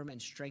affirm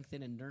and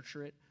strengthen and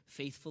nurture it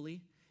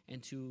faithfully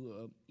and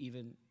to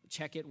even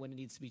check it when it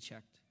needs to be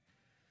checked.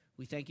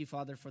 We thank you,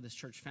 Father, for this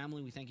church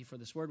family. We thank you for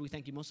this word. We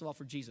thank you most of all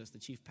for Jesus, the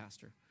chief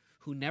pastor,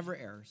 who never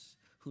errs,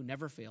 who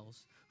never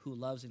fails, who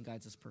loves and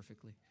guides us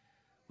perfectly.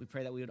 We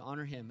pray that we would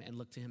honor him and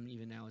look to him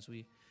even now as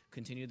we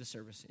continue the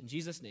service. In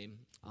Jesus' name,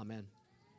 amen.